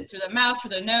best? Is it through the mouth, through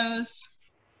the nose,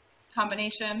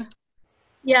 combination?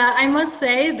 Yeah, I must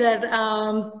say that,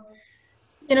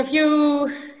 you know, if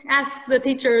you ask the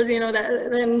teachers, you know, that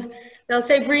then they'll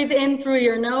say breathe in through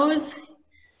your nose.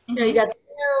 You know, you got the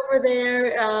air over there.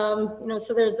 You know,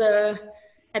 so there's a,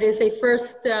 how do you say,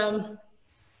 first,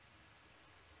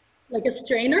 like a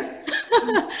strainer.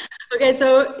 Okay,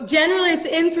 so generally it's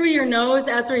in through your nose,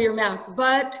 out through your mouth.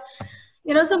 But,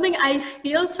 you know, something I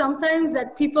feel sometimes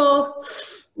that people,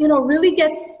 you know, really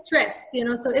get stressed, you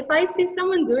know. So if I see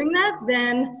someone doing that,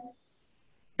 then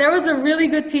there was a really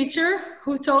good teacher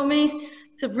who told me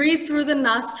to breathe through the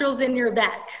nostrils in your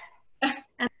back. And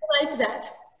I like that.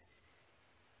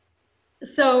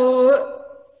 So,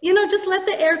 you know, just let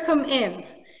the air come in.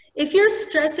 If you're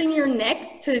stressing your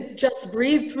neck to just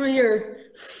breathe through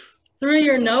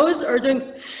your nose, or doing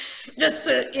just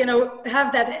to, you know,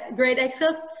 have that great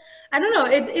exhale, I don't know.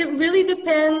 It really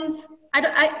depends.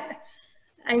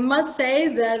 I must say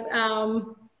that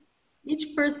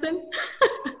each person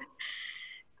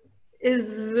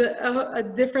is a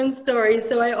different story.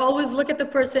 So I always look at the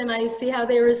person, I see how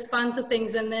they respond to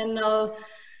things, and then I'll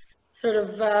sort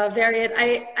of vary it.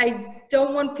 I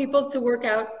don't want people to work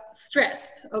out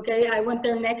stressed, okay? I want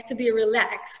their neck to be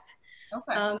relaxed.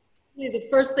 Okay. The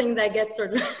first thing that gets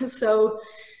sort of, so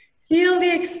feel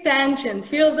the expansion,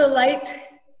 feel the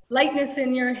lightness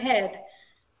in your head,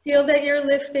 feel that you're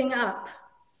lifting up,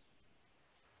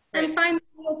 and find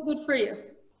what's good for you.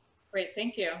 Great,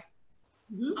 thank you.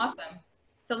 Awesome.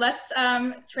 So let's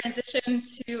transition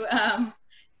to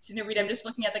Nurit. I'm just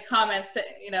looking at the comments that,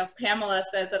 you know, Pamela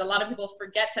says that a lot of people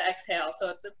forget to exhale. So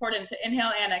it's important to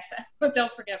inhale and exhale, but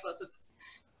don't forget both of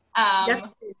those.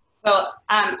 So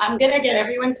I'm gonna get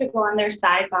everyone to go on their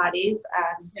side bodies.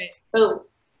 So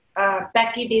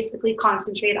Becky, basically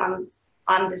concentrate on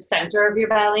the center of your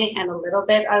belly and a little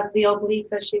bit of the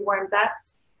obliques as she warms up.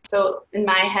 So in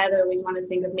my head, I always want to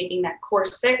think of making that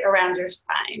corset around your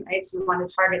spine, right? So you want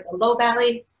to target the low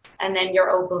belly and then your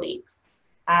obliques.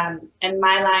 And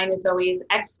my line is always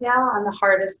exhale on the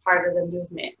hardest part of the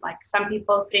movement. Like some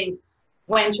people think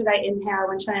when should I inhale,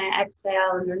 when should I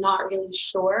exhale, and you're not really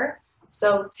sure.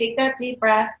 So take that deep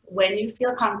breath when you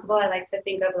feel comfortable. I like to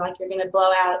think of like you're going to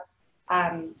blow out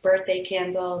birthday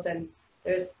candles, and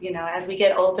there's, you know, as we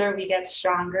get older, we get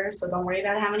stronger. So don't worry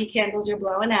about how many candles you're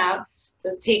blowing out.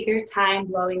 Just take your time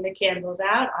blowing the candles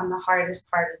out on the hardest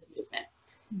part of the movement.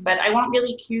 But I won't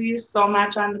really cue you so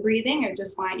much on the breathing. I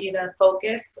just want you to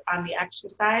focus on the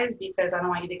exercise, because I don't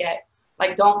want you to get,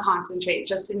 like, don't concentrate,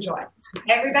 just enjoy.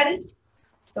 Okay, everybody?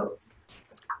 So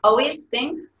always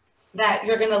think that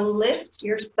you're gonna lift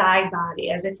your side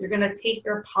body as if you're gonna take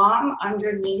your palm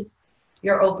underneath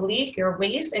your oblique, your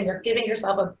waist, and you're giving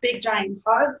yourself a big giant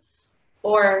hug,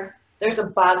 or there's a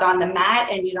bug on the mat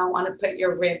and you don't want to put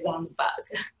your ribs on the bug.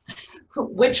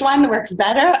 Which one works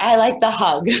better? I like the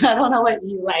hug. I don't know what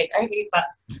you like. I hate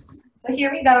bugs. So here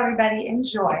we go, everybody.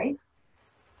 Enjoy.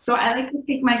 So I like to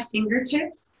take my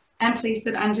fingertips and place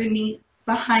it underneath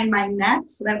behind my neck.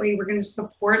 So that way we're going to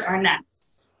support our neck.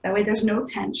 That way there's no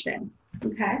tension.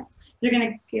 Okay. You're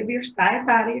going to give your side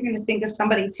body. You're going to think of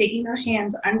somebody taking their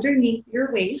hands underneath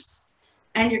your waist,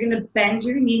 and you're going to bend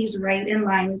your knees right in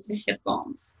line with the hip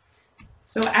bones.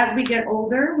 So as we get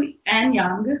older and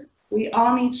young, we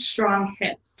all need strong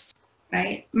hips,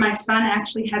 right? My son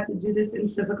actually had to do this in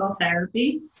physical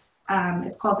therapy.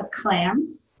 It's called a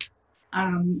clam.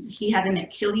 He had an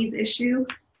Achilles issue.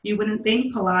 You wouldn't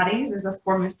think Pilates is a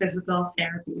form of physical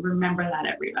therapy. Remember that,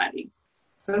 everybody.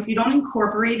 So if you don't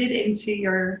incorporate it into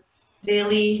your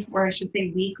daily, or I should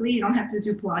say weekly, you don't have to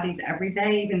do Pilates every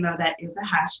day, even though that is a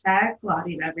hashtag,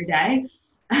 Pilates every day.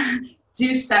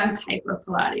 Do some type of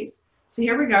Pilates. So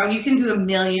here we go. You can do a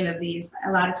million of these.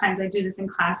 A lot of times I do this in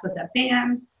class with a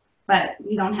band, but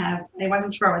we don't have, I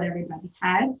wasn't sure what everybody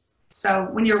had. So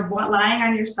when you're lying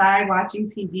on your side watching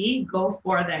TV, go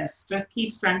for this. Just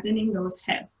keep strengthening those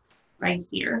hips right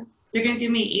here. You're going to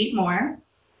give me 8 more.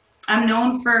 I'm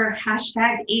known for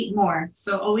hashtag 8 more.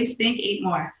 So always think 8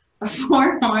 more.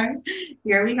 4 more.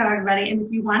 Here we go, everybody. And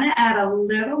if you want to add a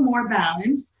little more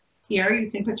balance, here you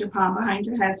can put your palm behind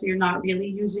your head so you're not really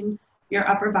using your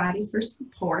upper body for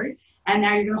support. And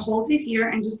now you're going to hold it here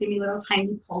and just give me little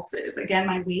tiny pulses. Again,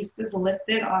 my waist is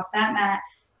lifted off that mat.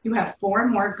 You have 4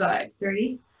 more. Good.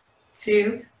 3,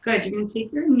 2, good. You're going to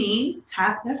take your knee,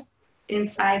 tap the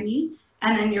inside knee,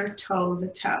 and then your toe to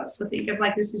toe. So think of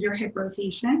like this is your hip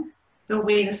rotation. The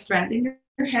way to strengthen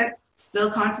your hips, still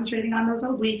concentrating on those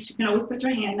obliques. You can always put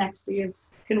your hand next to you. You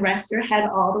can rest your head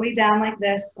all the way down like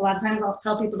this. A lot of times I'll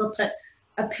tell people to put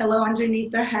a pillow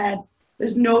underneath their head.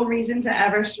 There's no reason to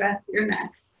ever stress your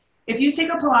neck. If you take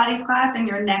a Pilates class and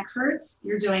your neck hurts,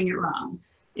 you're doing it wrong.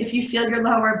 If you feel your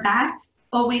lower back,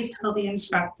 always tell the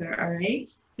instructor, all right?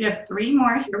 We have 3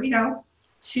 more. Here we go.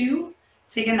 2,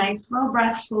 take a nice slow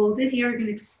breath. Hold it here. You're going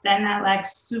to extend that leg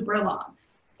super long.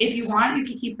 If you want, you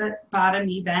can keep the bottom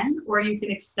knee bent, or you can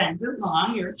extend it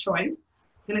long, your choice.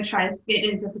 I'm going to try to fit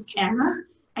into this camera,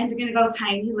 and you're going to go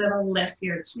tiny little lifts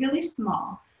here. It's really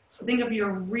small. So think of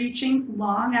you're reaching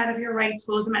long out of your right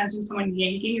toes. Imagine someone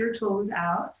yanking your toes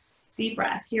out. Deep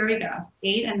breath. Here we go.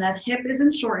 8, and that hip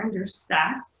isn't shortened. You're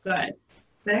stacked. Good.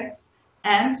 6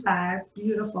 and 5.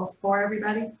 Beautiful. 4,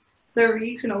 everybody. 3.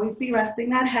 You can always be resting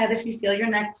that head if you feel your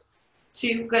neck.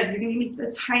 2. Good. You're going to make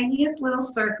the tiniest little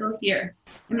circle here.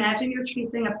 Imagine you're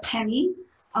tracing a penny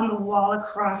on the wall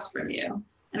across from you.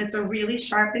 And it's a really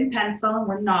sharpened pencil, and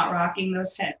we're not rocking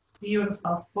those hips.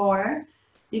 Beautiful. 4.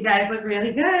 You guys look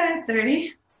really good.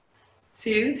 3,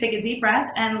 2, take a deep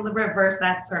breath and reverse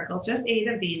that circle. Just 8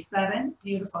 of these. 7,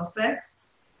 beautiful. 6,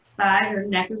 5, your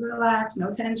neck is relaxed,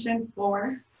 no tension.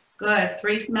 4, good.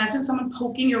 3, imagine someone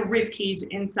poking your rib cage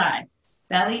inside.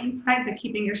 Belly inside, but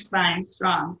keeping your spine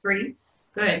strong. 3,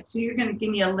 good. So you're gonna give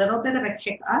me a little bit of a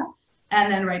kick up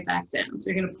and then right back down. So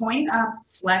you're gonna point up,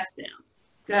 flex down.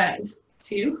 Good.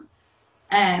 2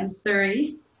 and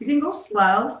 3. You can go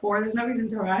slow. 4, there's no reason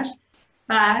to rush.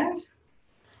 5,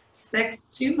 6,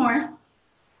 2 more.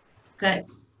 Good.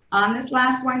 On this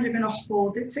last one, you're going to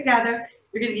hold it together.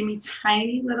 You're going to give me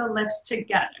tiny little lifts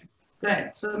together.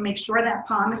 Good. So make sure that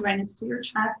palm is right next to your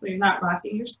chest so you're not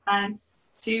rocking your spine.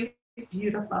 2,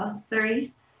 beautiful.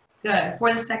 3, good.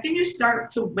 For the second you start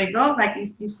to wiggle, like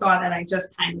you saw that I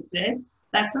just kind of did,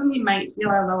 that's when we might feel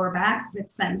our lower back if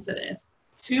it's sensitive.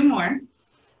 2 more.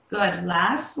 Good.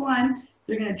 Last one.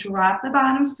 You're going to drop the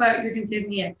bottom foot. You're going to give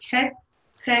me a kick,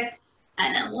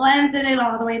 and then lengthen it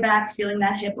all the way back, feeling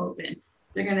that hip open.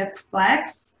 They're going to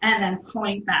flex and then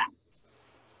point back.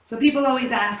 So people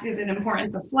always ask, is it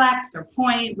important to flex or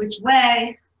point? Which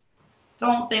way?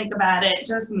 Don't think about it.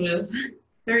 Just move.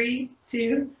 3,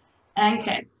 2, and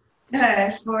kick.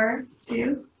 Good. 4,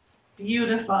 2.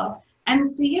 Beautiful. And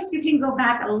see if you can go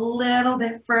back a little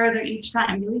bit further each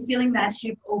time, really feeling that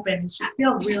hip open. It should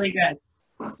feel really good.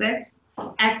 6,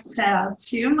 exhale,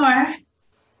 2 more.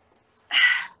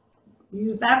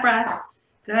 Use that breath.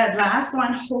 Good, last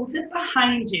one, hold it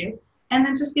behind you. And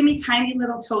then just give me tiny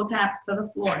little toe taps to the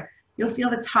floor. You'll feel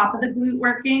the top of the glute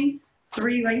working.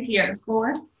 3 right here,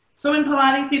 4. So in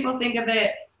Pilates, people think of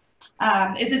it,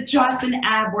 is it just an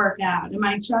ab workout? Am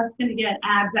I just gonna get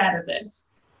abs out of this?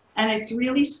 And it's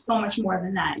really so much more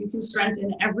than that. You can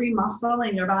strengthen every muscle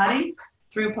in your body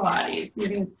through Pilates. You're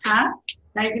gonna tap,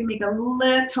 now you're gonna make a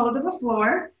lift, toe to the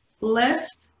floor,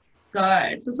 lift,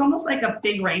 good. So it's almost like a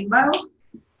big rainbow.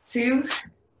 2,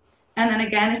 and then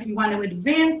again, if you want to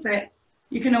advance it,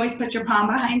 you can always put your palm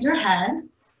behind your head,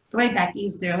 the way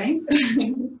Becky's doing.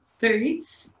 3,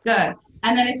 good.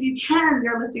 And then if you can,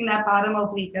 you're lifting that bottom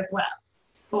oblique as well.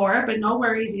 4, but no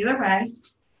worries either way.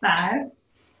 5,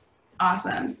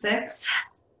 awesome. 6,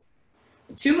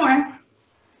 2 more.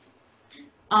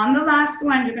 On the last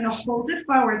one, you're gonna hold it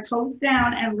forward, toes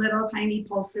down, and little tiny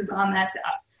pulses on that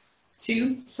up.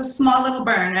 2, it's a small little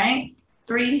burn, right?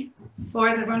 3, 4,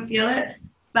 does everyone feel it?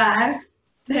 5,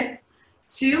 6,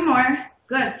 2 more.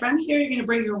 Good, from here, you're gonna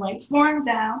bring your right forearm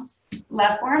down,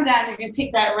 left forearm down, you're gonna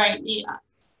take that right knee up.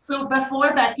 So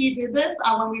before Becky did this,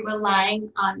 when we were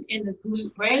lying in the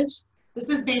glute bridge, this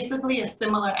is basically a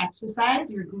similar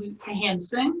exercise, your glute to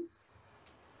hamstring.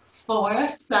 4,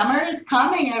 summer is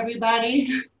coming, everybody.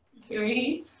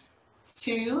 3,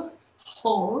 2,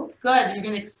 hold, good. You're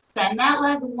gonna extend that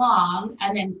leg long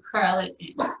and then curl it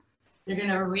in. You're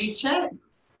gonna reach it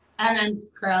and then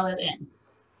curl it in.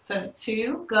 So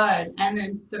 2, good, and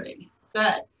then 3,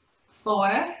 good.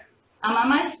 4, I'm on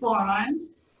my forearms.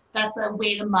 That's a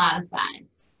way to modify,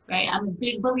 right? I'm a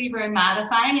big believer in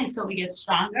modifying until we get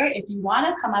stronger. If you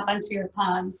wanna come up onto your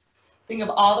palms, think of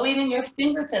all the weight in your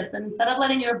fingertips, and instead of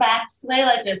letting your back sway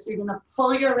like this, you're gonna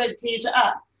pull your rib cage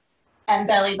up and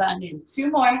belly button in. 2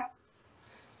 more.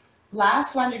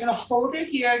 Last one, you're gonna hold it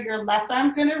here. Your left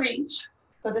arm's gonna reach.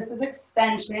 So this is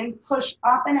extension. Push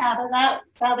up and out of that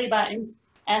belly button,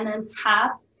 and then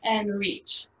tap and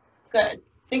reach. Good.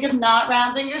 Think of not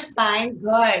rounding your spine.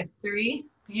 Good. 3,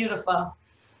 beautiful.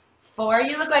 4,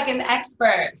 you look like an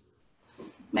expert.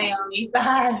 Naomi,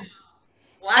 5.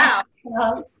 Wow.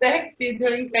 6, you're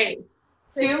doing great.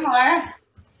 2 more.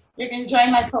 You're gonna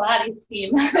join my Pilates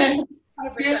team.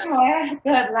 2 more.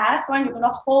 Good. Last one, you're gonna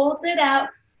hold it out.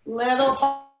 Little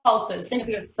pulses. Think of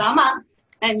your thumb up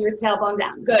and your tailbone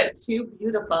down. Good. 2,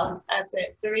 beautiful. That's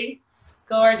it. 3,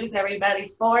 gorgeous, everybody.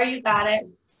 4, you got it.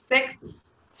 6,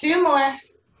 2 more.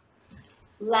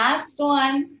 Last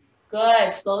one.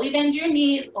 Good. Slowly bend your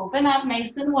knees. Open up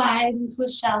nice and wide into a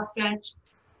shell stretch.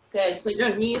 Good. So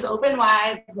your knees open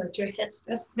wide. Let your hips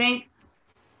just sink.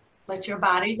 Let your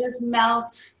body just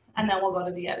melt. And then we'll go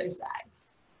to the other side.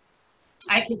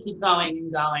 I can keep going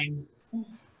and going.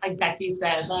 Like Becky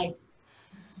said, like,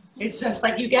 it's just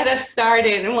like you get us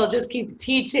started and we'll just keep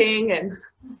teaching, and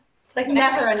it's like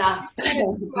never enough.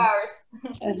 2 hours.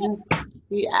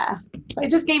 Yeah. So I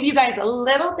just gave you guys a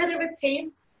little bit of a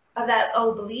taste of that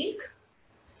oblique,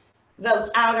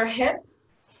 the outer hip,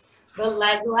 the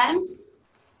leg length.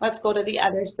 Let's go to the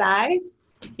other side.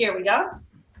 Here we go.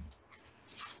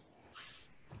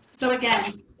 So again,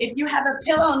 if you have a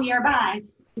pillow nearby,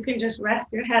 you can just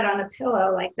rest your head on a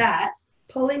pillow like that,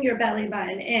 pulling your belly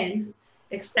button in,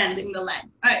 extending the leg.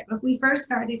 All right, if we first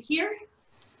started here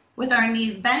with our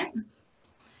knees bent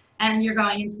and you're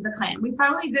going into the clamp. We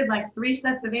probably did like 3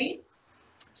 sets of 8.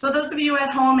 So those of you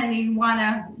at home and you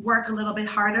wanna work a little bit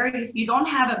harder, if you don't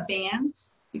have a band,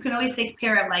 you can always take a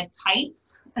pair of like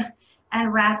tights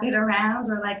and wrap it around,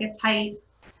 or like a tight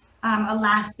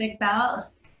elastic belt,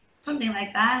 something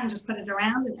like that, and just put it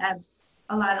around. It adds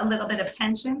a little bit of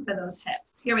tension for those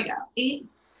hips. Here we go, 8.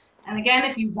 And again,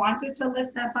 if you wanted to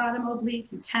lift that bottom oblique,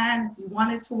 you can. If you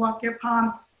wanted to walk your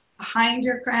palm behind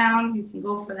your crown, you can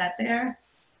go for that there.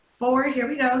 4, here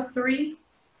we go, 3,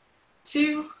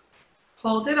 2,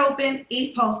 hold it open,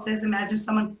 8 pulses. Imagine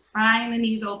someone prying the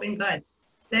knees open, good.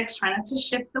 6, try not to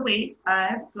shift the weight,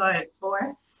 5, good.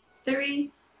 4,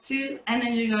 3, 2, and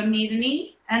then you go knee to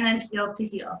knee, and then heel to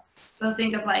heel. So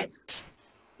think of like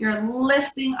you're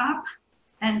lifting up,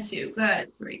 and 2,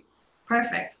 good. 3,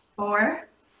 perfect. 4,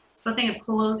 so think of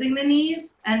closing the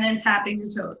knees and then tapping your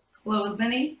toes. Close the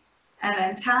knee and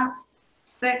then tap.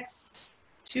 6,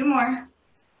 2 more.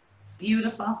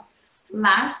 Beautiful.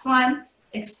 Last one,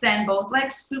 extend both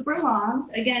legs super long.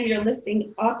 Again, you're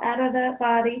lifting up out of that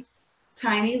body.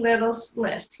 Tiny little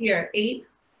splits. Here, 8,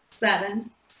 7,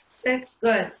 6,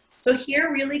 good. So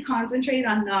here, really concentrate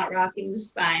on not rocking the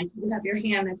spine. You have your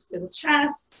hand next to the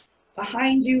chest.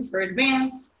 behind you for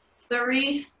advance.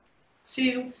 3,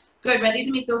 2, good. Ready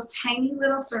to make those tiny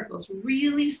little circles,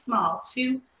 really small.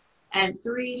 2 and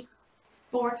 3,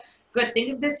 4. Good.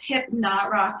 Think of this hip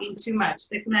not rocking too much.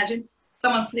 So imagine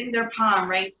someone putting their palm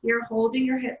right here, holding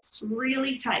your hips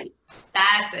really tight.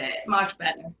 That's it. Much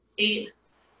better. 8,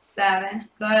 7.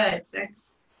 Good.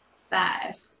 6,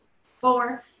 5,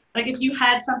 4. Like if you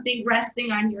had something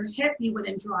resting on your hip, you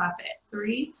wouldn't drop it.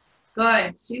 3.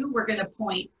 Good. 2. We're going to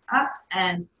point up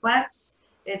and flex.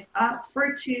 It's up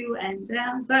for 2 and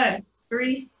down. Good.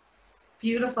 3.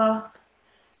 Beautiful.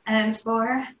 And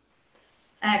 4.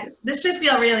 This should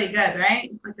feel really good,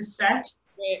 right? It's like a stretch.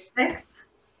 6.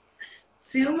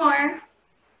 2 more.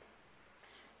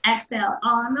 Exhale.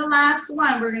 On the last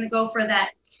one, we're going to go for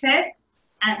that kick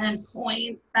and then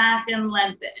point back and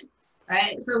lengthen,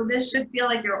 right? So this should feel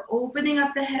like you're opening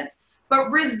up the hips,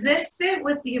 but resist it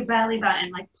with your belly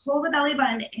button. Like pull the belly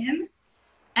button in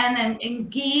and then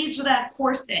engage that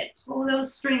corset. Pull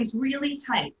those strings really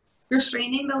tight. You're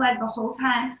straining the leg the whole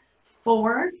time.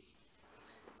 4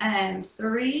 and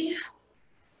 3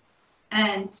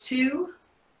 and 2.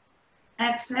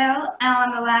 Exhale, and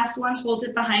on the last one, hold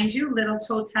it behind you. Little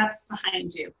toe taps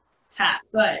behind you. Tap,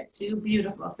 good. 2,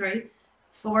 beautiful. 3,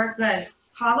 4, good.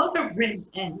 Hollow the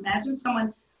ribs in. Imagine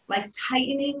someone like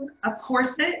tightening a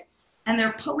corset, and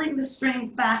they're pulling the strings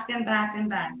back and back and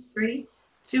back. 3,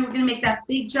 2, we're gonna make that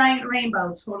big giant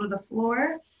rainbow. Toe to the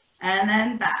floor, and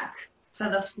then back to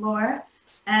the floor,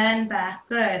 and back.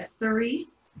 Good. 3,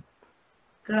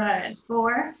 good.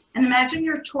 4, and imagine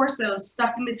your torso is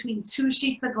stuck in between 2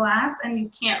 sheets of glass and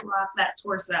you can't rock that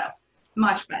torso.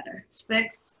 Much better.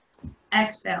 6,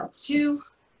 exhale. 2,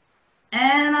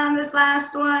 and on this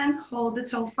last one, hold the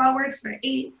toe forward for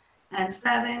 8 and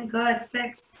 7. Good.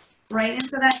 6, right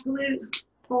into that glute.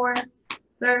 4,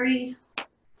 3,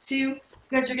 2.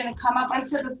 Good. You're going to come up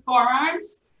onto the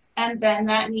forearms and bend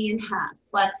that knee in half.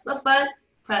 Flex the foot,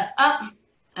 press up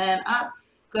and up.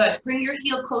 Good. Bring your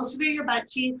heel closer to your butt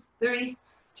cheeks. 3,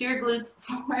 to your glutes.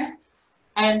 4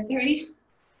 and 3.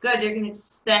 Good. You're going to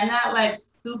extend that leg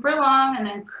super long and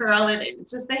then curl it in.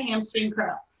 It's just a hamstring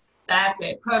curl. That's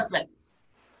it. Perfect.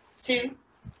 2.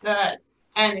 Good.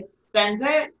 And extend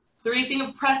it. 3. Think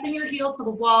of pressing your heel to the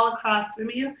wall across from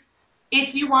you.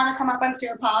 If you want to come up onto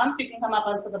your palms, you can come up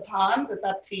onto the palms. It's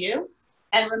up to you.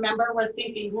 And remember, we're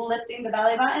thinking lifting the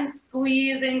belly button,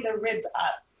 squeezing the ribs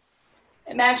up.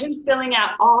 Imagine filling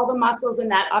out all the muscles in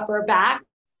that upper back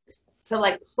to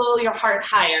like pull your heart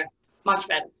higher. Much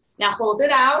better. Now hold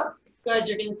it out. Good.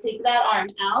 You're going to take that arm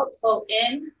out, pull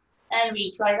in and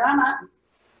reach. Right arm up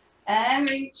and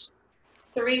reach.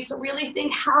 3. So really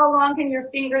think how long can your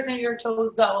fingers and your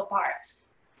toes go apart.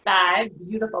 5.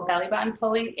 Beautiful. Belly button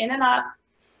pulling in and up.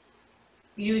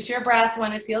 Use your breath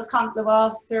when it feels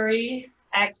comfortable. 3.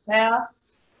 Exhale.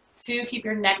 2, keep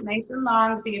your neck nice and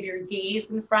long. Think of your gaze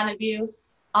in front of you.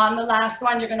 On the last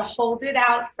one, you're going to hold it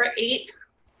out for 8,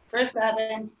 for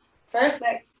 7, for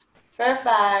 6, for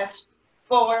 5,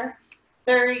 4,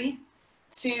 3,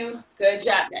 2. Good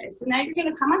job, guys. So now you're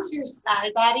going to come onto your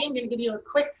side body. I'm going to give you a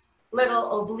quick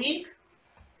little oblique,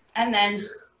 and then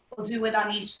we'll do it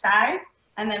on each side,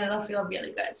 and then it'll feel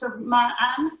really good. So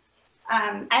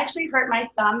I actually hurt my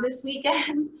thumb this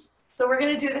weekend. So we're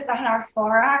going to do this on our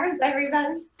forearms,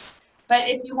 everybody. But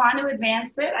if you want to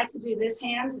advance it, I could do this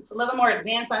hand. It's a little more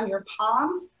advanced on your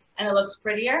palm, and it looks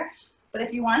prettier. But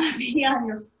if you want to be on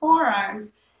your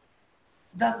forearms,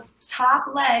 the top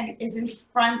leg is in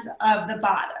front of the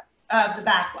bottom, of the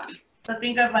back one. So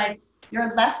think of like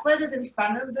your left foot is in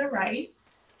front of the right.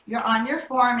 You're on your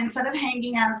forearm. Instead of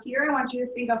hanging out here, I want you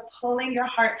to think of pulling your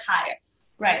heart higher.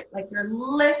 Right, like you're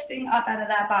lifting up out of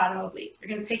that bottom oblique. You're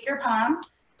going to take your palm,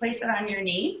 place it on your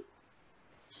knee.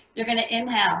 You're going to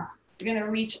inhale. You're going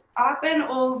to reach up and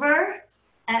over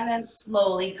and then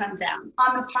slowly come down.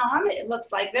 On the palm, it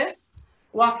looks like this.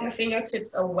 Walk your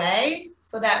fingertips away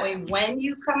so that way when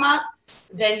you come up,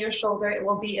 then your shoulder, it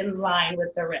will be in line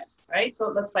with the wrist, right? So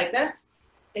it looks like this.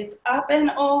 It's up and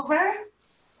over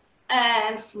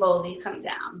and slowly come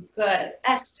down. Good.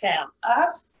 Exhale,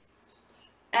 up.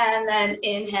 And then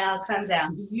inhale, come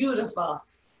down. Beautiful.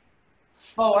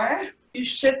 4. You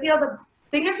should feel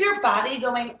think of your body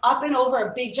going up and over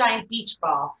a big giant beach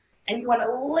ball. And you want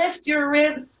to lift your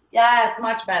ribs. Yes,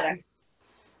 much better.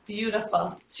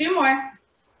 Beautiful. 2 more.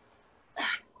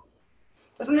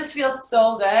 Doesn't this feel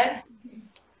so good?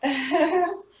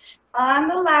 On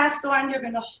the last one, you're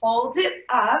going to hold it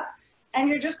up and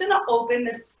you're just going to open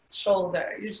this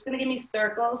shoulder. You're just going to give me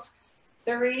circles.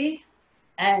 3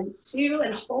 and 2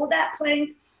 and hold that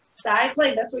plank, side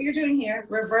plank. That's what you're doing here.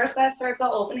 Reverse that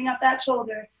circle, opening up that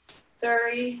shoulder.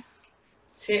 3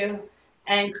 2,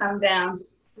 and come down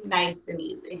nice and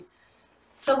easy.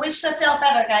 So which should feel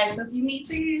better, guys? So if you need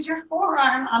to use your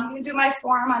forearm, I'm going to do my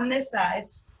forearm on this side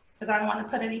because I don't want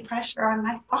to put any pressure on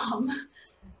my thumb.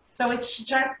 So it's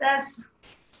just as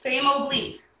same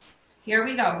oblique. Here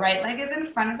we go. Right leg is in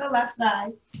front of the left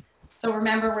thigh. So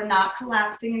remember, we're not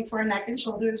collapsing into our neck and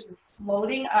shoulders. We're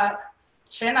floating up,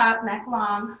 chin up, neck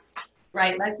long.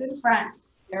 Right leg's in front.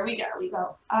 Here we go. We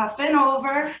go up and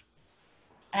over,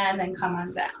 and then come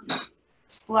on down.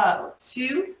 Slow.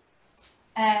 2,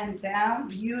 and down.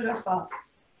 Beautiful.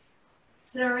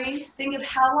 3. Think of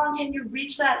how long can you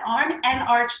reach that arm and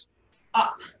arch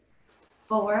up.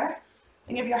 4.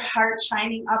 Think of your heart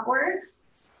shining upward.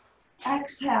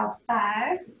 Exhale.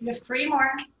 5. You have 3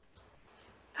 more.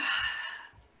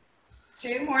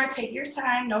 2 more. Take your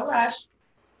time. No rush.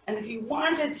 And if you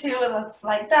wanted to, it looks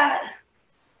like that.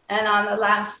 And on the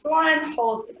last one,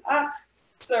 hold it up.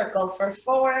 Circle for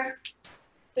 4.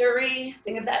 3.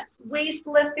 Think of that waist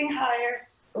lifting higher.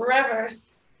 Reverse.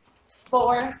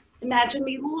 4. Imagine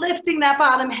me lifting that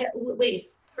bottom hip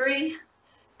waist. 3.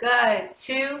 Good.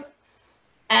 2.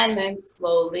 And then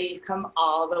slowly come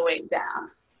all the way down.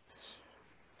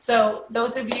 So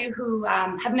those of you who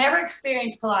have never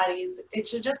experienced Pilates, it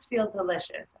should just feel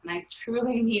delicious. And I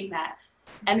truly mean that.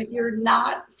 And if you're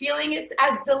not feeling it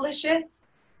as delicious,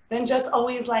 then just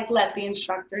always let the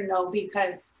instructor know,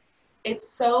 because it's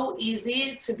so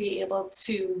easy to be able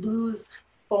to lose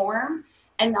form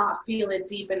and not feel it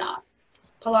deep enough.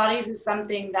 Pilates is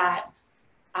something that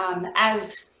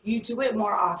as you do it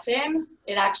more often,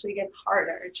 it actually gets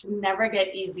harder. It should never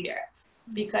get easier,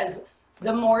 because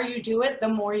the more you do it, the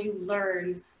more you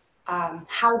learn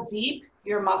how deep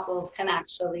your muscles can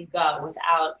actually go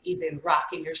without even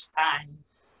rocking your spine,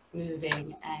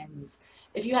 moving. And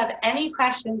if you have any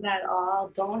questions at all,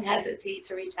 don't hesitate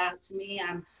to reach out to me.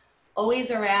 I'm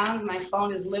always around. My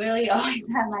phone is literally always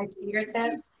at my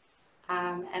fingertips.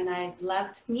 And I'd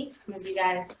love to meet some of you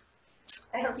guys.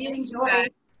 I hope you enjoy.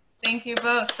 Thank you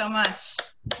both so much.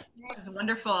 It was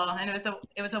wonderful, and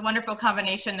it was a wonderful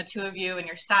combination, the two of you and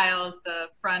your styles, the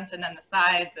front and then the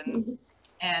sides,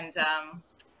 and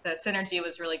the synergy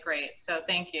was really great. So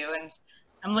thank you. And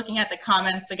I'm looking at the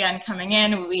comments again coming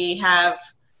in. We have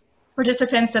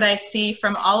participants that I see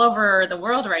from all over the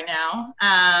world right now.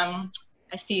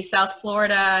 I see South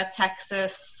Florida,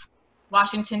 Texas,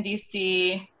 Washington,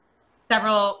 D.C.,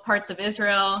 several parts of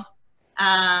Israel.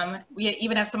 We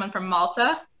even have someone from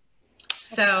Malta.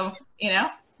 So,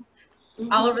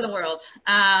 all over the world.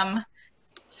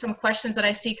 Some questions that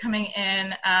I see coming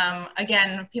in.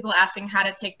 Again, people asking how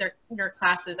to take their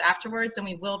classes afterwards, and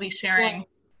we will be sharing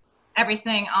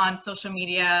everything on social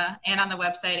media and on the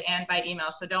website and by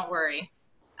email, so don't worry.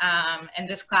 And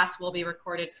this class will be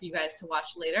recorded for you guys to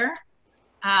watch later.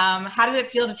 How did it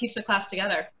feel to teach the class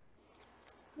together?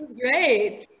 It was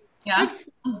great. Yeah?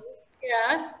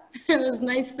 Yeah, it was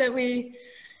nice that we,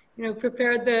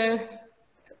 prepared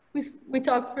we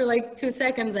talked for 2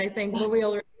 seconds, I think, but we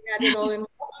already had it all in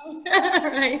one,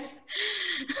 right?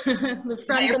 The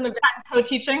front and the back.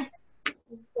 Co-teaching?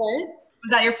 What?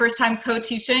 Was that your first time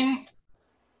co-teaching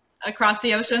across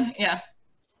the ocean? Yeah.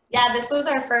 Yeah, this was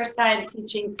our first time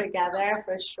teaching together,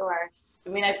 for sure. I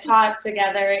mean, I've taught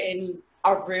together in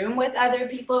a room with other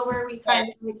people where we kind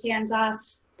of like hands off,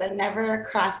 but never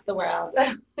across the world.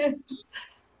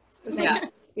 Yeah.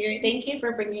 Thank you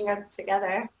for bringing us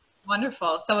together.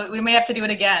 Wonderful. So we may have to do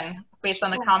it again based on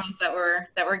the comments that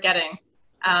we're getting.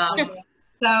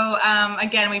 So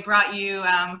again, we brought you,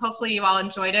 hopefully you all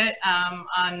enjoyed it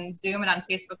on Zoom and on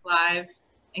Facebook Live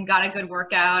and got a good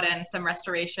workout and some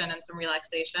restoration and some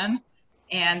relaxation.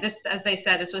 And this, as they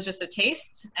said, this was just a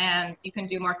taste, and you can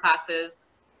do more classes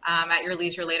at your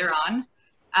leisure later on.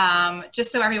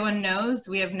 Just so everyone knows,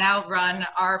 we have now run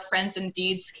our Friends and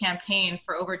Deeds campaign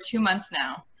for over 2 months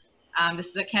now. This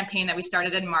is a campaign that we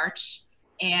started in March,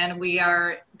 and we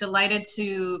are delighted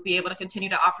to be able to continue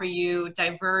to offer you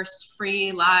diverse,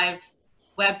 free, live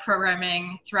web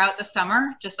programming throughout the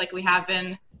summer, just like we have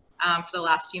been for the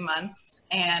last few months.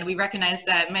 And we recognize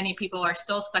that many people are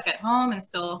still stuck at home and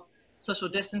still social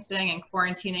distancing and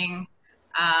quarantining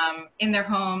in their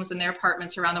homes and their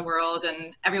apartments around the world,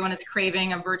 and everyone is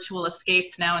craving a virtual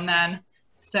escape now and then.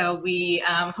 So we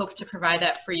hope to provide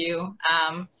that for you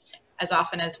as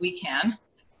often as we can.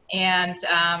 And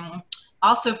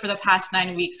also for the past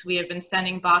 9 weeks, we have been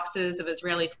sending boxes of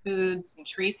Israeli foods and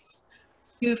treats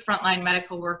to frontline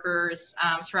medical workers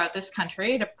throughout this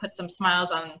country to put some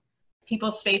smiles on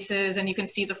people's faces. And you can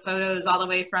see the photos all the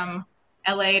way from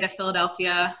LA to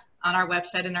Philadelphia on our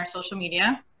website and our social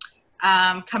media.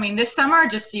 Coming this summer,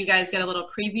 just so you guys get a little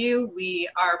preview, we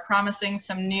are promising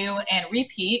some new and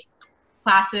repeat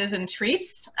classes and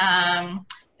treats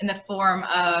in the form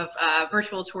of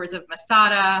virtual tours of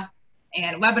Masada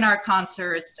and webinar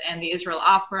concerts and the Israel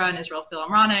Opera and Israel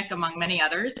Philharmonic, among many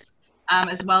others,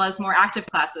 as well as more active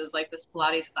classes like this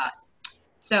Pilates class.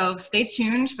 So stay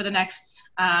tuned for the next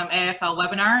AIFL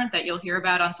webinar that you'll hear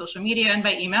about on social media and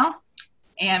by email.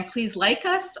 And please like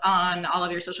us on all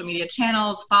of your social media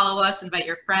channels, follow us, invite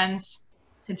your friends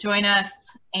to join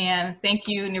us. And thank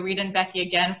you, Nurit and Becky,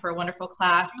 again for a wonderful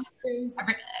class.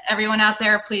 Everyone out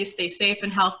there, please stay safe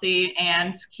and healthy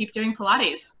and keep doing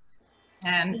Pilates.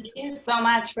 And thank you so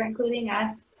much for including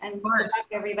us, and good luck,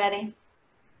 everybody.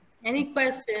 Any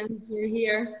questions, we're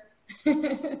here.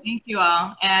 Thank you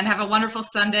all, and have a wonderful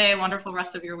Sunday, a wonderful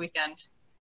rest of your weekend.